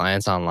with my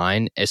clients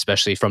online,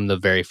 especially from the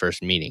very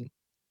first meeting.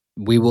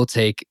 We will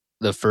take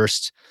the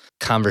first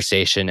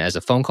conversation as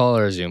a phone call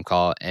or a Zoom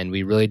call, and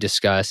we really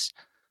discuss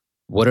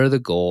what are the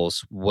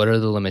goals, what are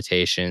the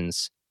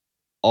limitations,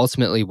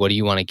 ultimately, what do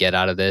you want to get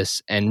out of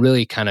this, and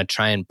really kind of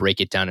try and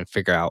break it down and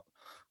figure out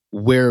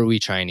where are we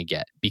trying to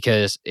get.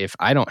 Because if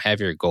I don't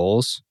have your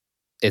goals,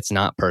 it's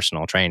not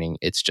personal training,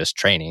 it's just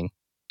training.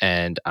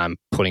 And I'm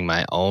putting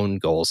my own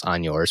goals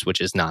on yours,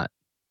 which is not.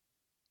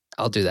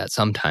 I'll do that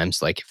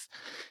sometimes. Like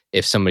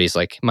if somebody's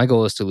like, my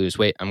goal is to lose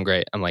weight, I'm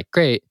like,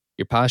 great,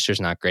 your posture's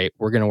not great.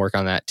 We're going to work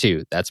on that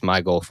too. That's my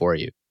goal for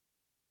you.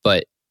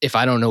 But if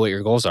I don't know what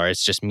your goals are,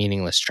 it's just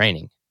meaningless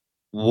training.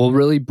 We'll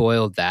really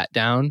boil that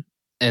down.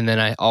 And then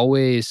I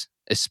always,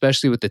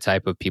 especially with the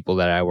type of people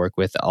that I work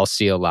with, I'll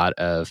see a lot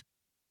of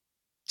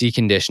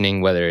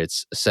deconditioning, whether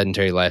it's a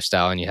sedentary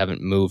lifestyle and you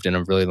haven't moved in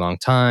a really long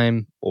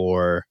time,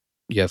 or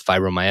you have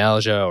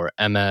fibromyalgia or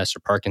MS or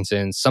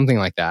Parkinson's, something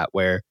like that,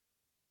 where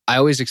I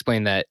always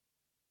explain that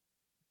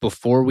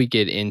before we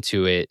get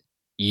into it,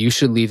 you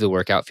should leave the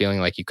workout feeling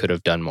like you could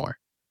have done more.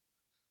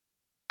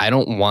 I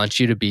don't want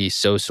you to be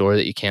so sore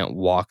that you can't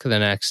walk the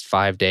next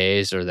 5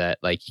 days, or that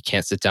like you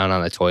can't sit down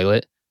on the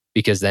toilet,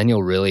 because then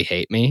you'll really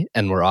hate me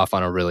and we're off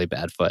on a really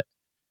bad foot.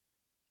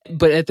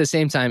 But at the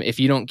same time, if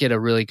you don't get a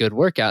really good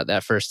workout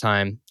that first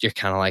time, you're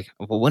kind of like,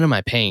 well, what am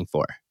I paying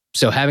for?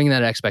 So having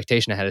that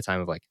expectation ahead of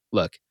time of like,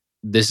 look,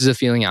 this is a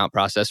feeling out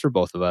process for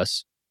both of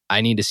us.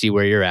 I need to see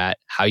where you're at,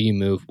 how you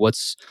move,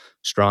 what's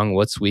strong,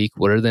 what's weak,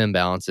 what are the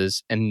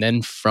imbalances. And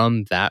then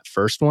from that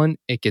first one,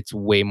 it gets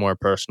way more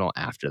personal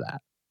after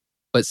that.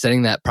 But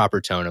setting that proper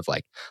tone of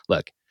like,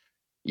 look,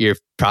 you're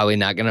probably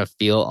not going to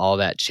feel all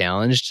that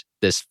challenged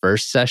this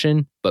first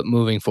session, but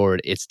moving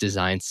forward, it's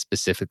designed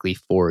specifically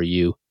for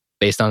you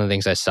based on the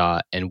things I saw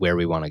and where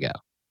we want to go.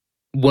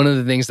 One of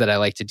the things that I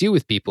like to do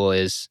with people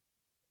is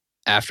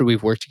after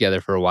we've worked together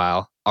for a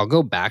while, I'll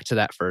go back to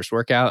that first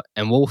workout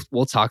and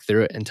we'll talk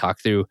through it and talk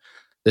through,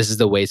 this is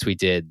the weights we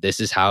did, this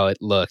is how it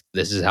looked,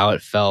 this is how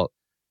it felt.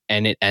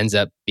 And it ends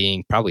up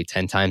being probably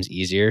 10 times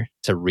easier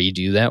to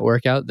redo that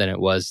workout than it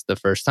was the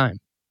first time.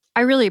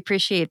 I really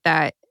appreciate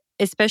that,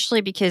 especially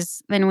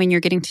because then when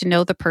you're getting to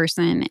know the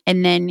person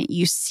and then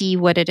you see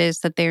what it is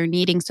that they're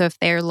needing. So if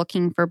they're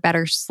looking for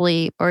better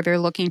sleep, or they're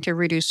looking to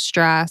reduce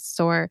stress,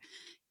 or,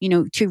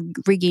 to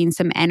regain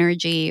some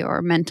energy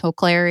or mental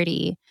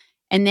clarity.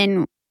 And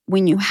then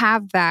when you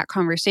have that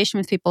conversation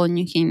with people and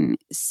you can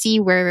see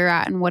where they're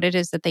at and what it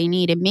is that they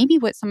need and maybe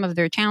what some of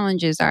their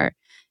challenges are,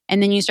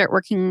 and then you start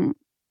working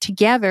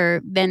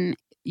together, then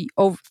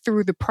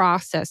through the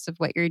process of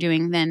what you're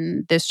doing,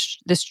 then the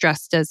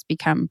stress does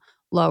become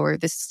lower,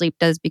 the sleep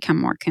does become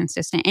more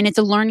consistent. And it's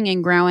a learning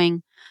and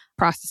growing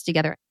process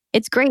together.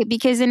 It's great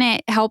because then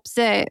it helps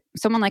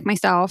someone like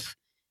myself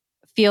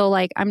feel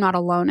like I'm not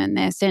alone in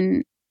this.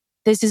 And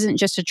this isn't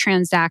just a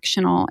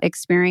transactional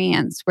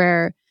experience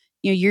where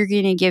you're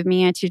going to give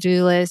me a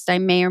to-do list. I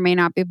may or may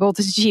not be able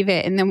to achieve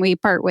it. And then we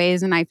part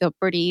ways and I feel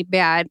pretty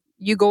bad.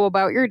 You go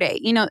about your day.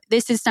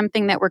 This is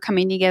something that we're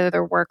coming together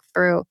to work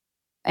through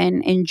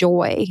and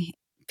enjoy,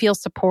 feel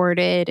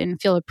supported and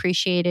feel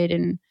appreciated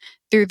and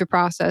through the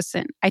process.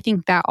 And I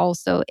think that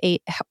also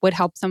would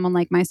help someone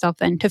like myself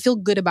then to feel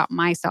good about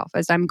myself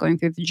as I'm going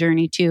through the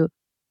journey too,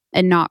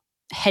 and not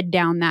head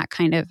down that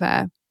kind of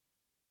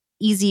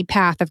easy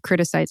path of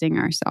criticizing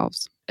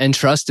ourselves. And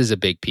trust is a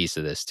big piece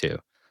of this too.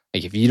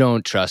 Like if you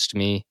don't trust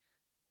me,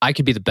 I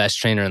could be the best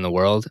trainer in the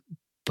world,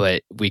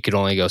 but we could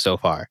only go so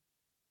far.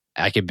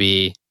 I could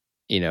be,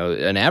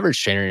 an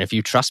average trainer. And if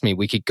you trust me,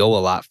 we could go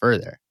a lot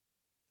further,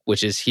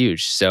 which is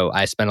huge. So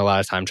I spend a lot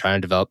of time trying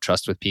to develop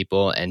trust with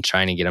people and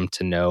trying to get them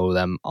to know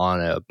them on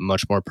a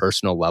much more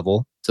personal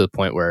level, to the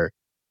point where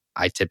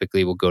I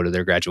typically will go to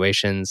their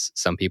graduations.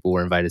 Some people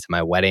were invited to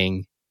my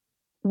wedding.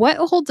 What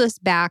holds us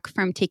back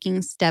from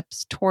taking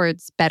steps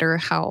towards better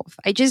health?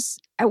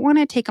 I want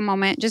to take a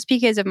moment just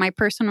because of my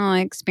personal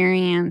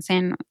experience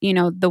and,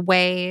 the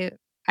way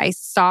I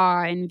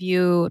saw and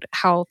viewed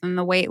health and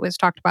the way it was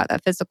talked about,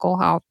 that physical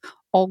health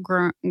all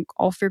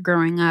through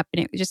growing up.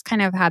 And it just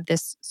kind of had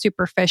this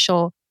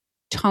superficial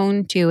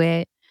tone to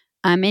it.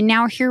 And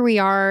now here we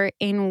are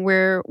and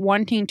we're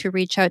wanting to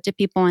reach out to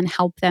people and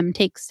help them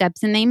take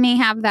steps. And they may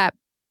have that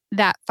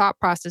thought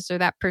process or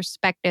that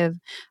perspective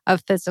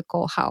of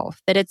physical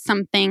health, that it's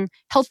something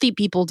healthy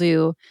people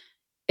do.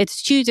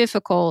 It's too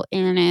difficult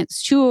and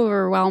it's too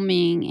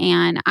overwhelming.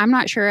 And I'm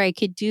not sure I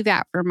could do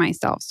that for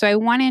myself. So I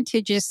wanted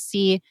to just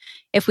see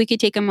if we could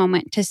take a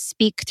moment to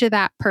speak to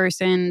that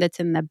person that's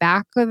in the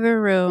back of the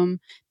room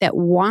that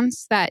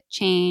wants that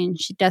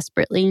change,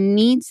 desperately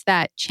needs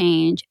that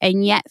change,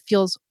 and yet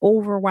feels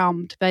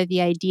overwhelmed by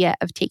the idea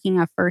of taking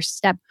a first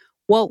step.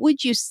 What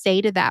would you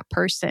say to that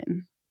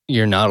person?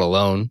 You're not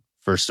alone,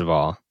 first of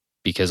all,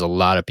 because a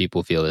lot of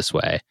people feel this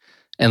way.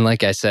 And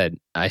like I said,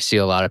 I see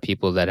a lot of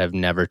people that have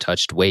never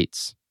touched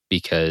weights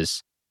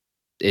because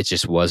it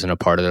just wasn't a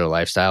part of their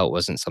lifestyle. It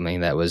wasn't something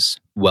that was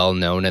well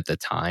known at the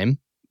time.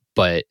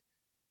 But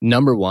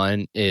number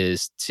one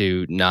is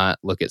to not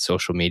look at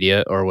social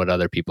media or what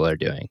other people are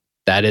doing.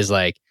 That is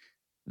like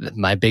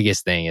my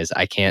biggest thing. Is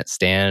I can't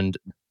stand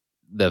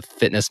the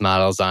fitness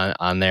models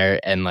on there,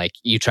 and like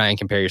you try and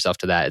compare yourself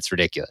to that. It's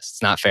ridiculous.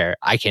 It's not fair.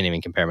 I can't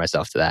even compare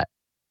myself to that.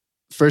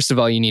 First of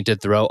all, you need to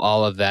throw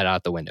all of that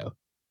out the window.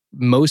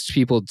 Most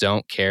people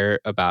don't care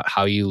about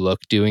how you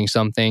look doing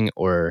something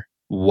or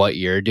what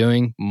you're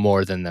doing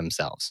more than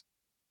themselves.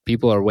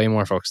 People are way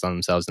more focused on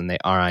themselves than they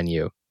are on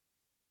you.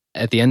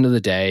 At the end of the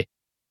day,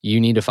 you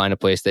need to find a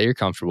place that you're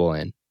comfortable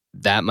in.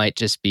 That might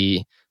just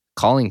be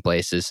calling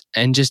places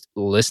and just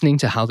listening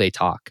to how they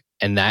talk.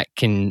 And that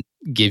can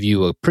give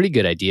you a pretty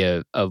good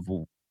idea of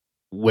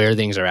where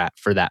things are at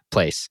for that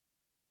place.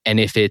 And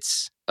if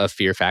it's a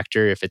fear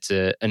factor, if it's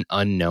an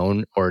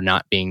unknown or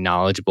not being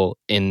knowledgeable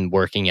in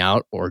working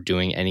out or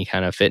doing any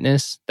kind of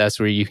fitness, that's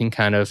where you can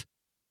kind of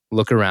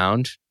look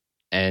around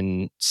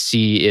and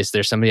see, is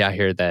there somebody out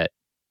here that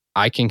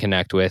I can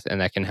connect with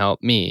and that can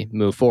help me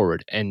move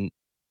forward? And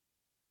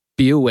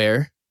be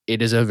aware,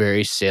 it is a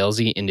very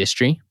salesy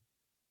industry,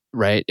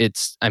 right?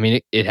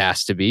 It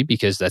has to be,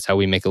 because that's how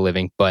we make a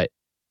living. But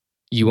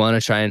you want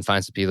to try and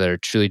find some people that are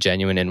truly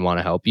genuine and want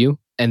to help you.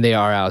 And they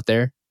are out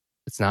there.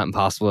 It's not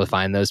impossible to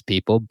find those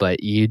people,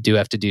 but you do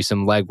have to do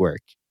some legwork.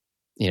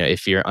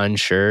 If you're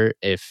unsure,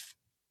 if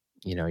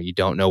you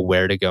don't know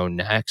where to go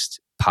next,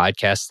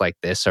 podcasts like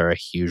this are a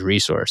huge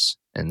resource.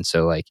 And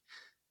so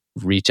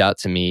reach out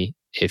to me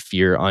if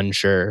you're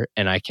unsure,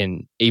 and I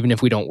can, even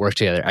if we don't work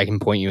together, I can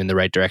point you in the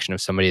right direction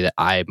of somebody that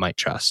I might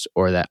trust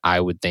or that I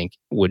would think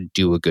would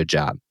do a good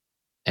job.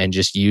 And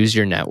just use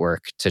your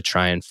network to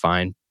try and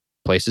find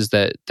places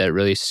that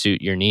really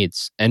suit your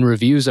needs. And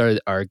reviews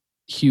are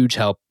huge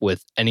help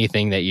with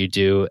anything that you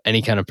do,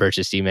 any kind of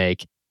purchase you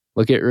make.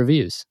 Look at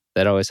reviews.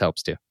 That always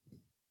helps too.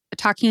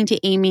 Talking to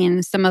Amy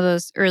in some of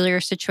those earlier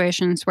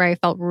situations where I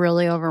felt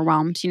really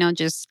overwhelmed,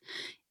 just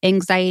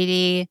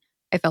anxiety.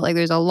 I felt like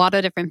there's a lot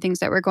of different things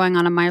that were going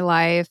on in my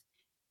life.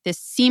 This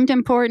seemed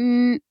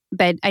important,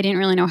 but I didn't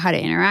really know how to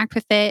interact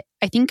with it.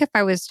 I think if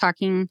I was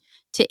talking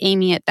to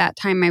Amy at that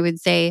time, I would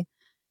say,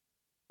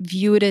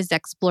 view it as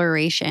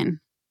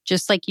exploration,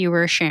 just like you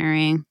were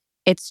sharing.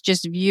 It's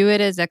just view it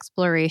as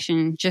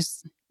exploration,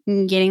 just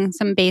getting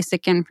some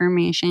basic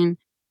information,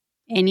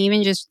 and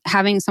even just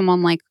having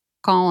someone like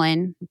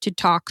Colin to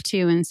talk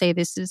to and say,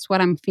 this is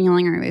what I'm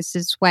feeling, or this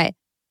is what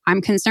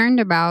I'm concerned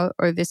about,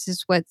 or this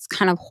is what's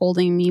kind of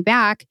holding me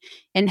back.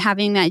 And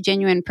having that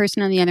genuine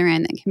person on the other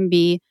end that can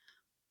be,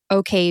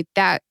 okay,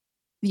 that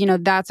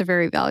that's a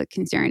very valid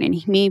concern.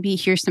 And maybe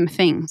here's some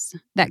things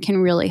that can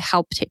really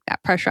help take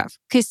that pressure off.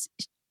 Because,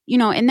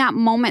 in that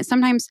moment,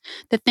 sometimes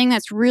the thing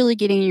that's really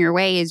getting in your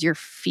way is your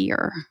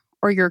fear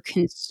or your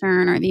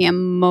concern or the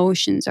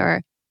emotions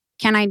or,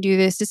 can I do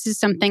this? This is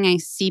something I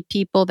see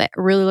people that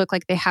really look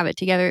like they have it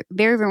together.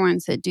 They're the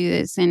ones that do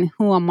this. And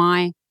who am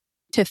I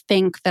to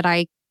think that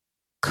I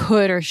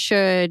could or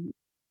should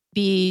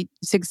be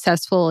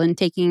successful in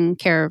taking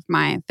care of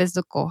my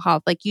physical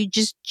health? Like, you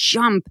just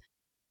jump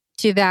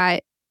to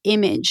that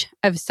image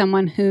of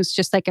someone who's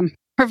just like in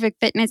perfect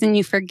fitness, and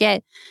you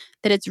forget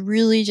that it's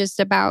really just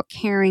about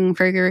caring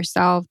for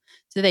yourself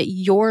so that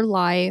your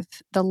life,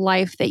 the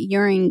life that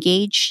you're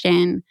engaged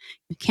in,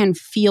 can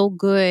feel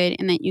good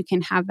and that you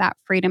can have that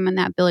freedom and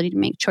that ability to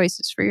make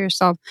choices for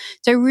yourself.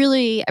 So I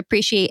really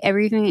appreciate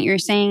everything that you're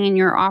saying in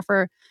your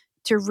offer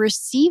to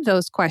receive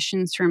those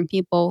questions from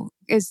people,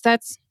 because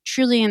that's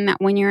truly in that,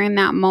 when you're in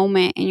that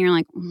moment and you're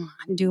like,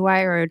 do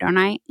I or don't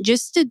I?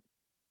 Just to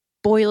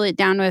boil it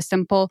down to a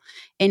simple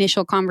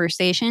initial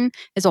conversation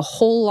is a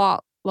whole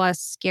lot less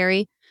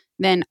scary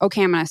than,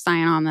 okay, I'm going to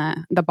sign on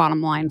the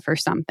bottom line for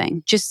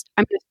something. Just,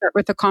 I'm going to start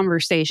with a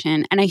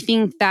conversation. And I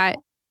think that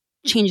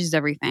changes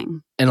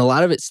everything. And a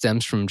lot of it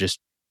stems from just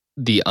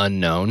the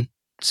unknown.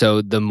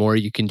 So the more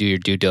you can do your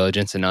due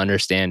diligence and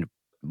understand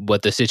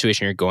what the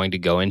situation you're going to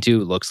go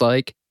into looks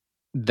like,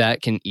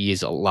 that can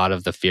ease a lot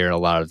of the fear, a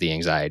lot of the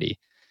anxiety.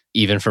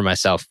 Even for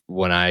myself,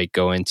 when I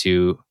go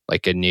into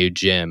like a new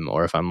gym,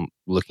 or if I'm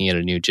looking at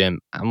a new gym,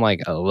 I'm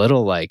like a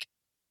little like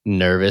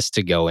nervous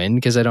to go in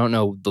because I don't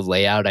know the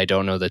layout. I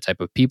don't know the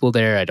type of people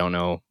there. I don't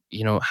know,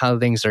 how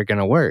things are going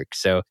to work.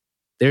 So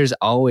there's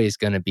always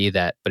going to be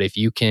that. But if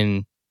you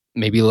can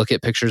maybe look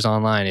at pictures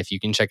online, if you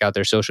can check out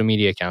their social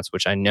media accounts,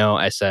 which I know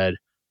I said,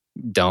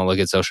 don't look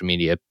at social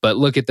media, but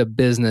look at the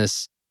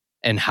business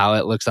and how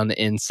it looks on the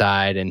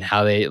inside and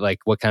how they like,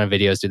 what kind of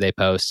videos do they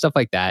post, stuff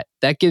like that.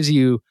 That gives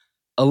you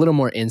a little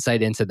more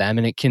insight into them,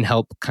 and it can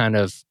help kind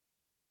of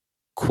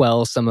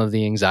quell some of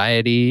the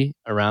anxiety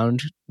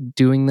around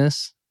doing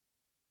this.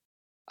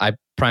 I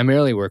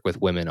primarily work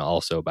with women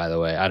also, by the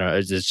way. I don't know,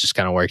 it's just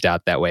kind of worked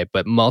out that way,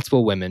 but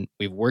multiple women.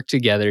 We've worked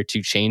together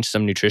to change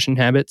some nutrition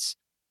habits.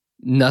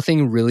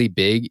 Nothing really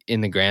big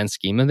in the grand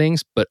scheme of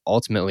things, but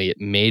ultimately it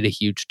made a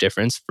huge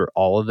difference for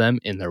all of them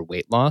in their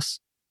weight loss,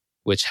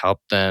 which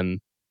helped them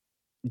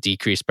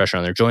decrease pressure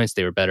on their joints.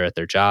 They were better at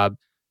their job.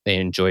 They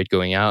enjoyed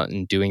going out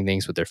and doing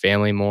things with their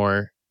family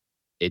more.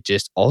 It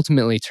just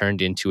ultimately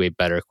turned into a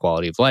better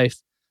quality of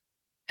life,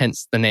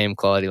 hence the name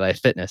Quality Life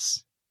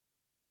Fitness.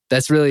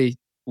 That's really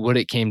what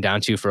it came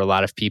down to for a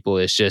lot of people,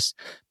 is just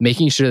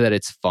making sure that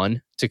it's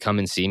fun to come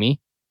and see me,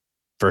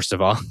 first of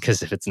all,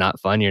 because if it's not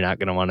fun, you're not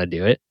going to want to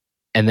do it.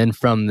 And then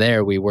from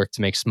there, we work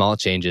to make small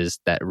changes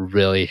that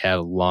really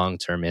have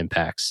long-term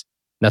impacts.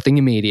 Nothing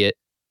immediate,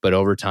 but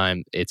over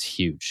time, it's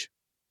huge.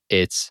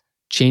 It's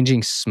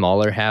changing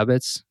smaller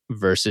habits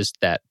versus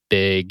that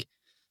big,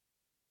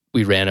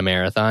 we ran a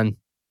marathon.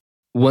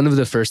 One of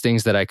the first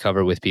things that I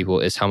cover with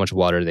people is how much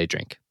water they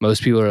drink.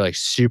 Most people are like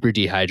super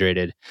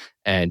dehydrated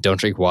and don't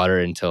drink water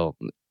until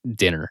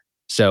dinner.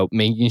 So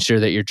making sure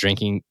that you're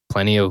drinking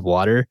plenty of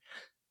water.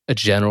 A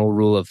general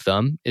rule of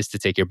thumb is to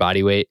take your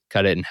body weight,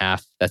 cut it in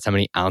half. That's how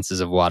many ounces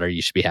of water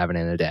you should be having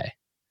in a day.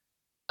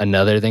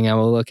 Another thing I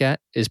will look at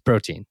is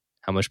protein.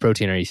 How much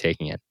protein are you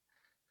taking in?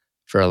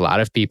 For a lot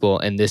of people,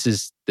 and this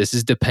is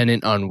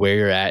dependent on where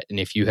you're at, and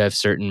if you have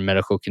certain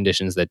medical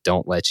conditions that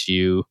don't let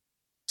you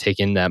take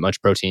in that much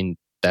protein,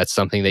 that's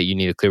something that you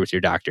need to clear with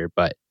your doctor.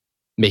 But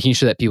making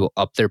sure that people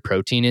up their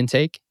protein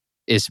intake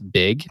is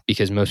big,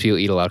 because most people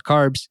eat a lot of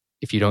carbs.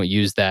 If you don't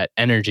use that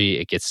energy,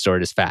 it gets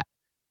stored as fat.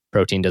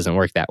 Protein doesn't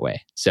work that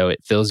way. So it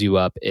fills you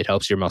up, it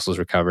helps your muscles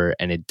recover,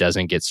 and it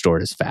doesn't get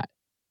stored as fat.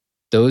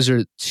 Those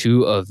are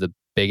two of the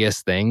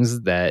biggest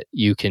things that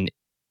you can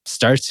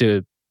start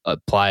to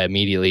apply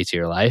immediately to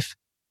your life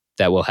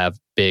that will have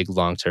big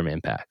long-term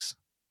impacts.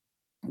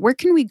 Where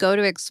can we go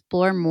to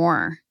explore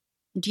more?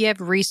 Do you have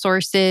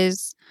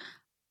resources,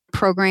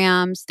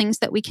 programs, things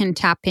that we can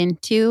tap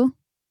into?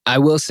 I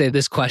will say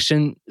this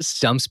question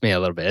stumps me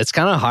a little bit. It's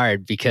kind of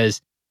hard because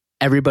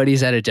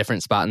everybody's at a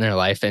different spot in their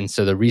life. And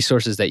so the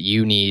resources that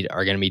you need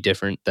are going to be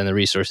different than the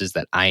resources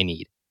that I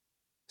need.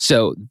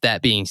 So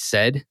that being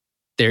said,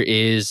 there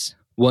is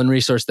one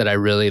resource that I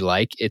really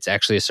like. It's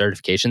actually a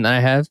certification that I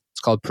have. It's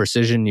called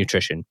Precision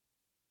Nutrition.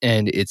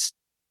 And it's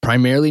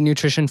primarily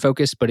nutrition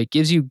focused, but it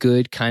gives you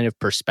good kind of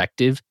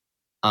perspective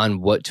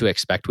on what to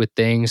expect with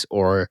things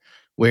or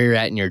where you're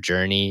at in your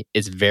journey.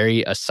 It's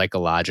very a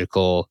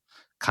psychological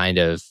kind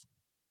of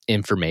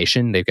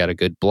information. They've got a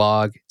good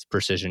blog. It's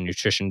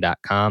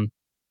precisionnutrition.com.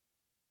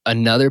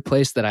 Another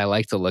place that I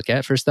like to look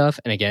at for stuff,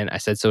 and again, I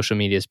said social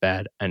media is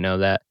bad. I know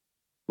that.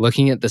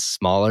 Looking at the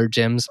smaller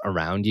gyms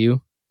around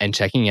you and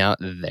checking out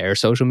their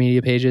social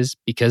media pages,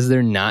 because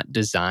they're not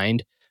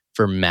designed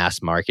for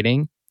mass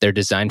marketing. They're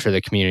designed for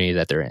the community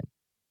that they're in.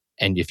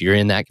 And if you're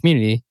in that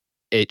community,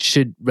 it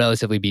should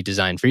relatively be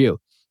designed for you.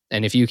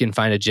 And if you can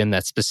find a gym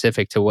that's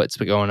specific to what's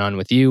going on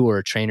with you, or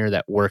a trainer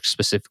that works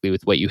specifically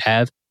with what you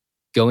have,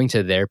 going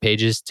to their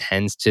pages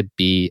tends to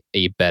be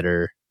a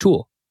better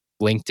tool.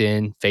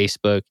 LinkedIn,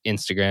 Facebook,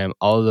 Instagram,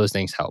 all of those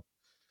things help.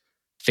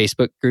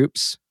 Facebook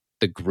groups,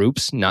 the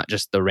groups, not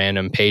just the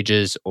random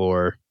pages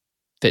or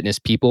fitness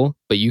people,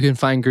 but you can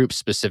find groups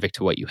specific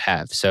to what you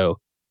have. So,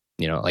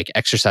 like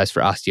exercise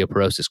for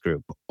osteoporosis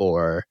group,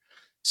 or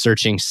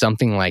searching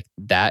something like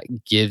that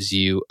gives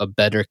you a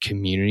better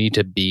community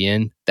to be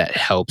in that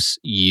helps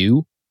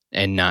you,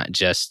 and not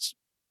just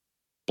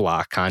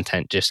blah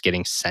content just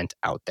getting sent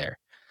out there.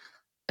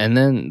 And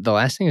then the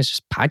last thing is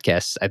just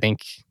podcasts.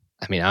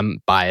 I'm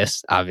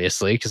biased,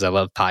 obviously, because I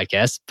love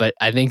podcasts, but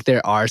I think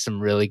there are some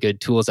really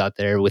good tools out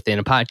there within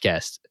a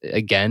podcast.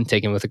 Again,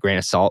 taken with a grain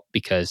of salt,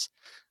 because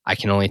I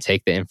can only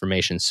take the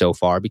information so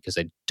far because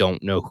I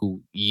don't know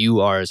who you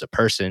are as a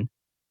person,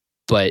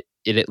 but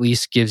it at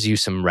least gives you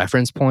some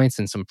reference points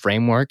and some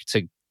framework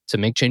to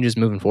make changes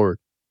moving forward.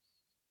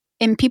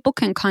 And people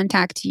can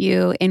contact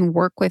you and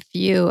work with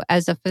you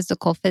as a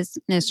physical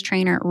fitness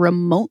trainer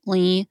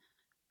remotely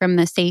from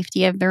the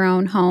safety of their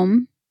own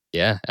home.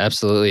 Yeah,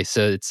 absolutely.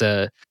 So it's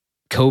a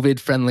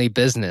COVID-friendly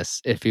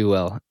business, if you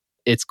will.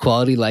 It's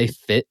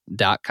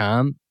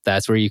qualitylifefit.com.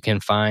 That's where you can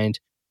find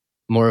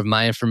more of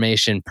my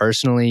information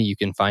personally. You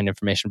can find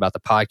information about the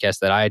podcast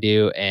that I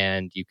do,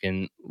 and you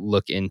can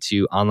look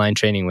into online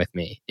training with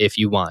me if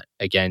you want.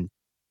 Again,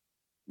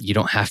 you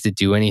don't have to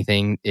do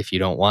anything if you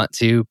don't want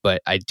to,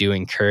 but I do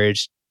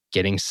encourage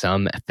getting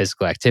some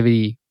physical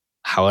activity,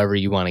 however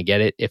you want to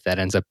get it. If that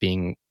ends up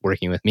being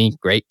working with me,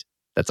 great.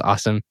 That's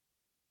awesome.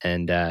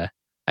 And I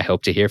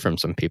hope to hear from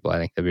some people. I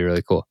think that'd be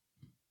really cool.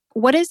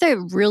 What is a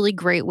really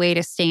great way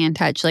to stay in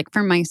touch? Like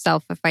for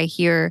myself, if I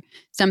hear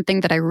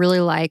something that I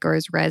really like or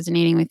is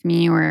resonating with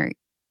me, or,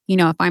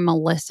 if I'm a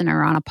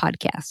listener on a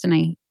podcast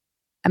and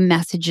a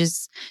message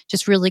is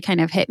just really kind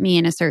of hit me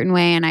in a certain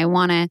way and I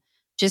want to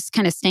just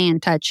kind of stay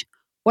in touch,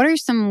 what are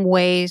some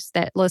ways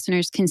that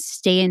listeners can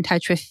stay in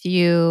touch with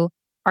you?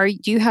 Do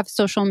you have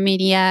social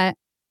media?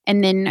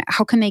 And then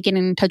how can they get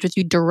in touch with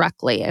you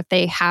directly if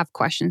they have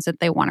questions that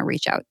they want to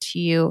reach out to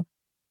you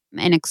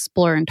and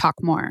explore and talk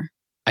more?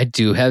 I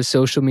do have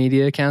social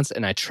media accounts,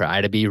 and I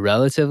try to be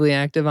relatively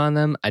active on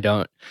them. I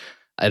don't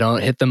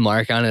hit the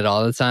mark on it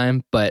all the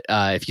time, but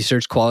if you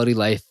search Quality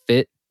Life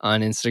Fit on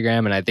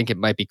Instagram, and I think it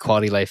might be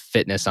Quality Life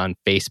Fitness on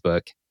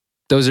Facebook,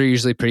 those are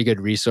usually pretty good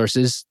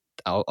resources.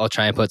 I'll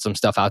try and put some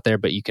stuff out there,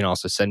 but you can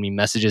also send me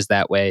messages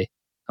that way.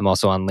 I'm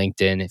also on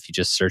LinkedIn. If you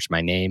just search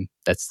my name,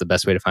 that's the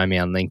best way to find me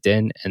on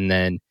LinkedIn. And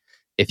then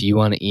if you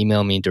want to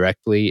email me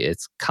directly,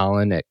 it's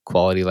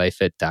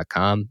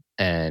colin@qualitylifefit.com.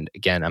 And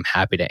again, I'm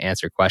happy to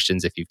answer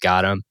questions if you've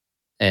got them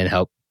and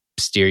help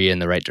steer you in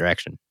the right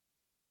direction.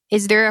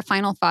 Is there a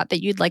final thought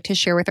that you'd like to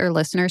share with our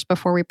listeners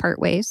before we part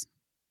ways?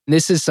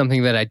 This is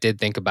something that I did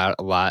think about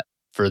a lot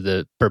for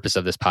the purpose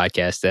of this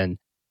podcast. And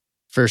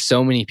for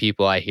so many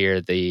people, I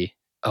hear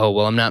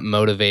I'm not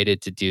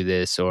motivated to do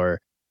this,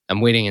 or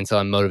I'm waiting until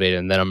I'm motivated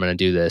and then I'm going to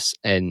do this.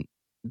 And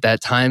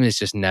that time is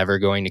just never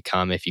going to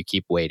come if you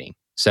keep waiting.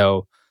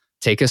 So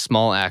take a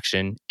small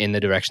action in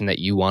the direction that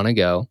you want to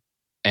go,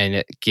 and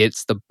it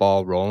gets the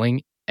ball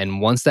rolling.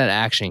 And once that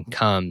action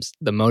comes,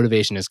 the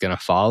motivation is going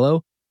to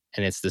follow.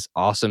 And it's this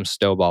awesome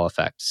snowball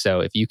effect. So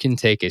if you can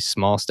take a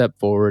small step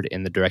forward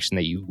in the direction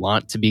that you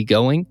want to be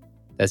going,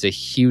 that's a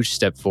huge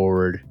step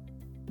forward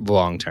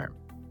long term.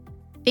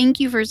 Thank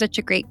you for such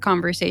a great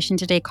conversation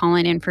today,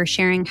 Colin, and for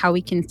sharing how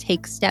we can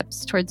take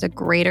steps towards a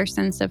greater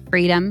sense of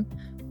freedom,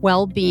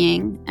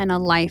 well-being, and a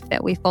life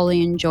that we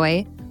fully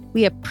enjoy.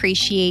 We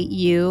appreciate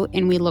you,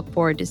 and we look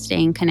forward to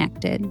staying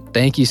connected.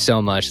 Thank you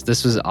so much.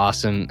 This was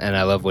awesome, and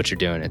I love what you're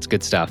doing. It's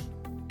good stuff.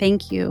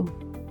 Thank you.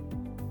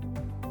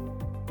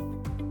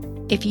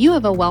 If you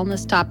have a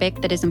wellness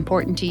topic that is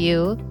important to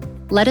you,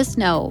 let us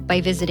know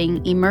by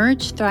visiting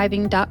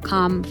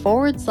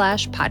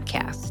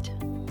emergethriving.com/podcast.